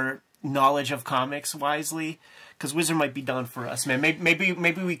 use our knowledge of comics wisely, because Wizard might be done for us, man. Maybe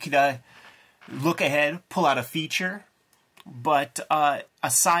we could look ahead, pull out a feature But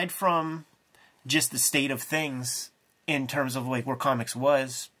aside from just the state of things in terms of like where comics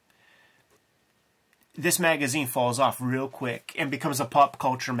was, this magazine falls off real quick and becomes a pop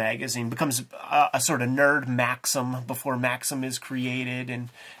culture magazine, becomes a sort of nerd Maxim before Maxim is created, and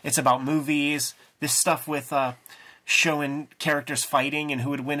it's about movies. This stuff with showing characters fighting and who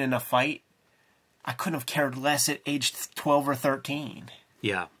would win in a fight, I couldn't have cared less at age 12 or 13.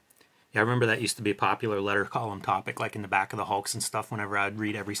 Yeah. Yeah, I remember that used to be a popular letter column topic, like in the back of the Hulks and stuff, whenever I'd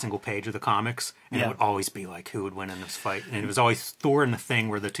read every single page of the comics. And it would always be like, who would win in this fight? And it was always Thor and the Thing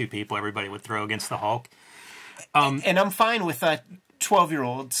were the two people everybody would throw against the Hulk. And I'm fine with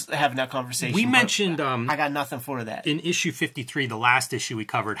 12-year-olds having that conversation. We mentioned... I got nothing for that. In issue 53, the last issue we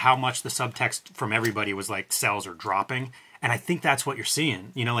covered, how much the subtext from everybody was like sales are dropping. And I think that's what you're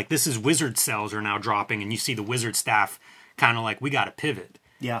seeing. You know, like this is Wizard sales are now dropping, and you see the Wizard staff kind of like, we got to pivot.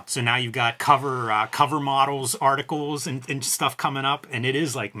 Yeah. So now you've got cover models, articles, and stuff coming up, and it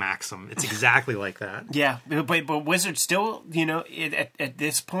is like Maxim. It's exactly like that. Yeah, but Wizard still, you know, at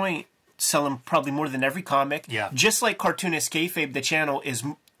this point, selling probably more than every comic. Yeah. Just like Cartoonist Kayfabe, the channel is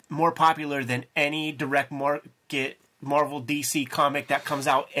more popular than any direct market Marvel DC comic that comes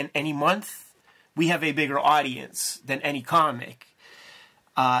out in any month. We have a bigger audience than any comic.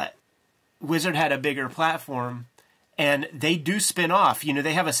 Wizard had a bigger platform. And they do spin off. You know,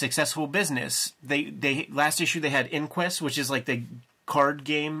 they have a successful business. They last issue they had Inquest, which is like the card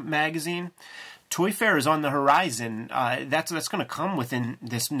game magazine. Toy Fair is on the horizon. That's going to come within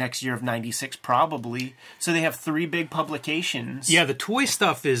this next year of '96 probably. So they have 3 big publications. Yeah, the toy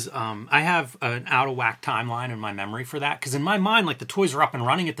stuff is. I have an out of whack timeline in my memory for that, because in my mind, like the toys are up and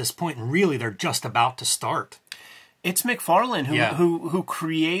running at this point, and really they're just about to start. It's McFarlane who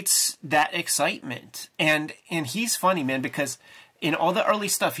creates that excitement. And he's funny, man, because in all the early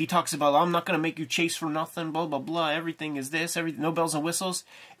stuff, he talks about, I'm not going to make you chase for nothing, blah, blah, blah. Everything is this, everything, no bells and whistles.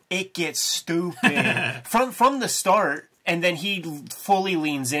 It gets stupid from the start, and then he fully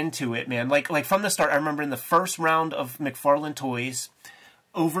leans into it, man. Like from the start, I remember in the first round of McFarlane toys,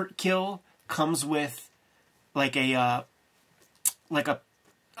 Overkill comes with like a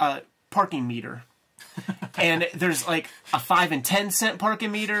parking meter. And there's like a 5 and 10 cent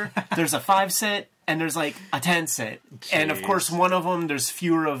parking meter, there's a 5 cent, and there's like a 10 cent. Jeez. And of course, one of them, there's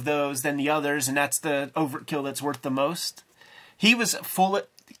fewer of those than the others, and that's the Overkill that's worth the most. He was full of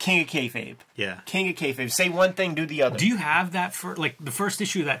King of Kayfabe. Yeah. King of Kayfabe. Say one thing, do the other. Do you have that for, like, the first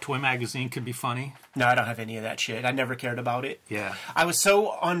issue of that toy magazine could be funny? No, I don't have any of that shit. I never cared about it. Yeah. I was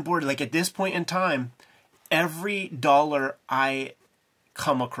so on board, like at this point in time, every dollar I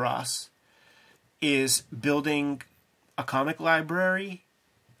come across is building a comic library,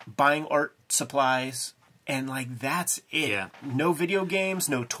 buying art supplies, and like that's it. Yeah. No video games,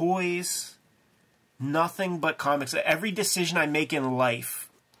 no toys, nothing but comics. Every decision I make in life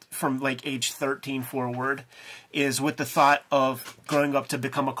from like age 13 forward is with the thought of growing up to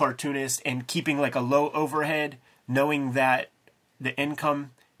become a cartoonist and keeping like a low overhead, knowing that the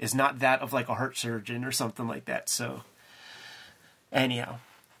income is not that of like a heart surgeon or something like that. So anyhow,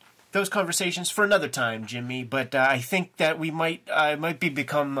 those conversations for another time, Jimmy. But I think that we might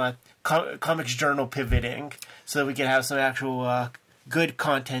become Comics Journal pivoting so that we can have some actual good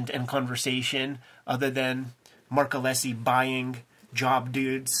content and conversation other than Mark Alessi buying job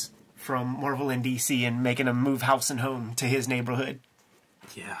dudes from Marvel and DC and making them move house and home to his neighborhood.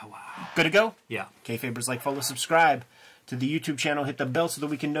 Yeah, wow. Good to go? Yeah. Kayfabers, like, follow, subscribe to the YouTube channel. Hit the bell so that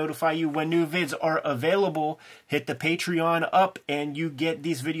we can notify you when new vids are available. Hit the Patreon up and you get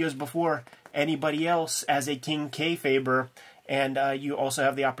these videos before anybody else as a King Kayfaber. And you also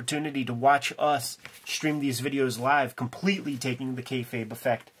have the opportunity to watch us stream these videos live, completely taking the kayfabe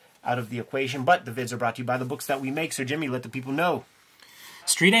effect out of the equation. But the vids are brought to you by the books that we make. So, Jimmy, let the people know.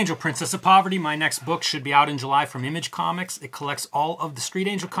 Street Angel, Princess of Poverty. My next book should be out in July from Image Comics. It collects all of the Street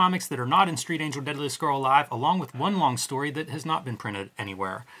Angel comics that are not in Street Angel Deadliest Girl Alive, along with one long story that has not been printed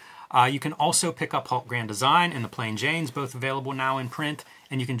anywhere. You can also pick up Hulk Grand Design and The Plain Janes, both available now in print.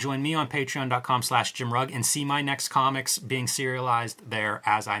 And you can join me on patreon.com/JimRugg and see my next comics being serialized there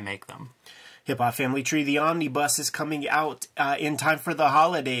as I make them. Hip Hop Family Tree, the Omnibus, is coming out in time for the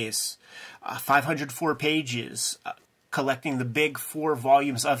holidays. 504 pages. Collecting the big 4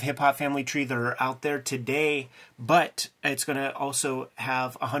 volumes of Hip Hop Family Tree that are out there today, but it's going to also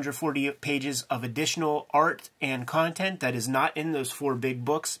have 140 pages of additional art and content that is not in those 4 big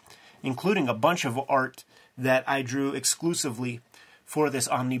books, including a bunch of art that I drew exclusively for this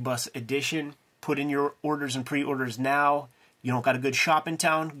Omnibus edition. Put in your orders and pre-orders now. You don't got a good shop in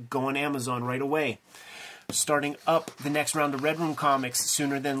town? Go on Amazon right away. Starting up the next round of Red Room Comics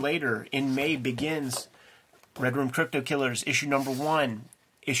sooner than later. In May begins Red Room Crypto Killers, issue number 1,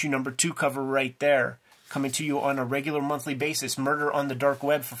 issue number 2 cover right there. Coming to you on a regular monthly basis. Murder on the Dark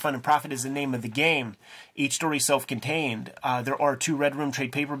Web for Fun and Profit is the name of the game. Each story self-contained. There are 2 Red Room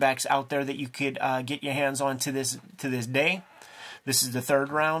trade paperbacks out there that you could get your hands on to this day. This is the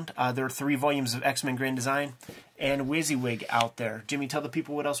 3rd round. There are 3 volumes of X-Men Grand Design and WYSIWYG out there. Jimmy, tell the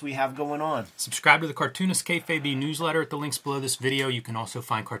people what else we have going on. Subscribe to the Cartoonist Kayfabe newsletter at the links below this video. You can also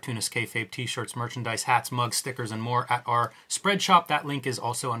find Cartoonist Kayfabe t-shirts, merchandise, hats, mugs, stickers, and more at our spread shop. That link is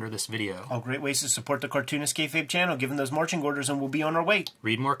also under this video. All great ways to support the Cartoonist Kayfabe channel. Give them those marching orders and we'll be on our way.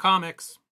 Read more comics.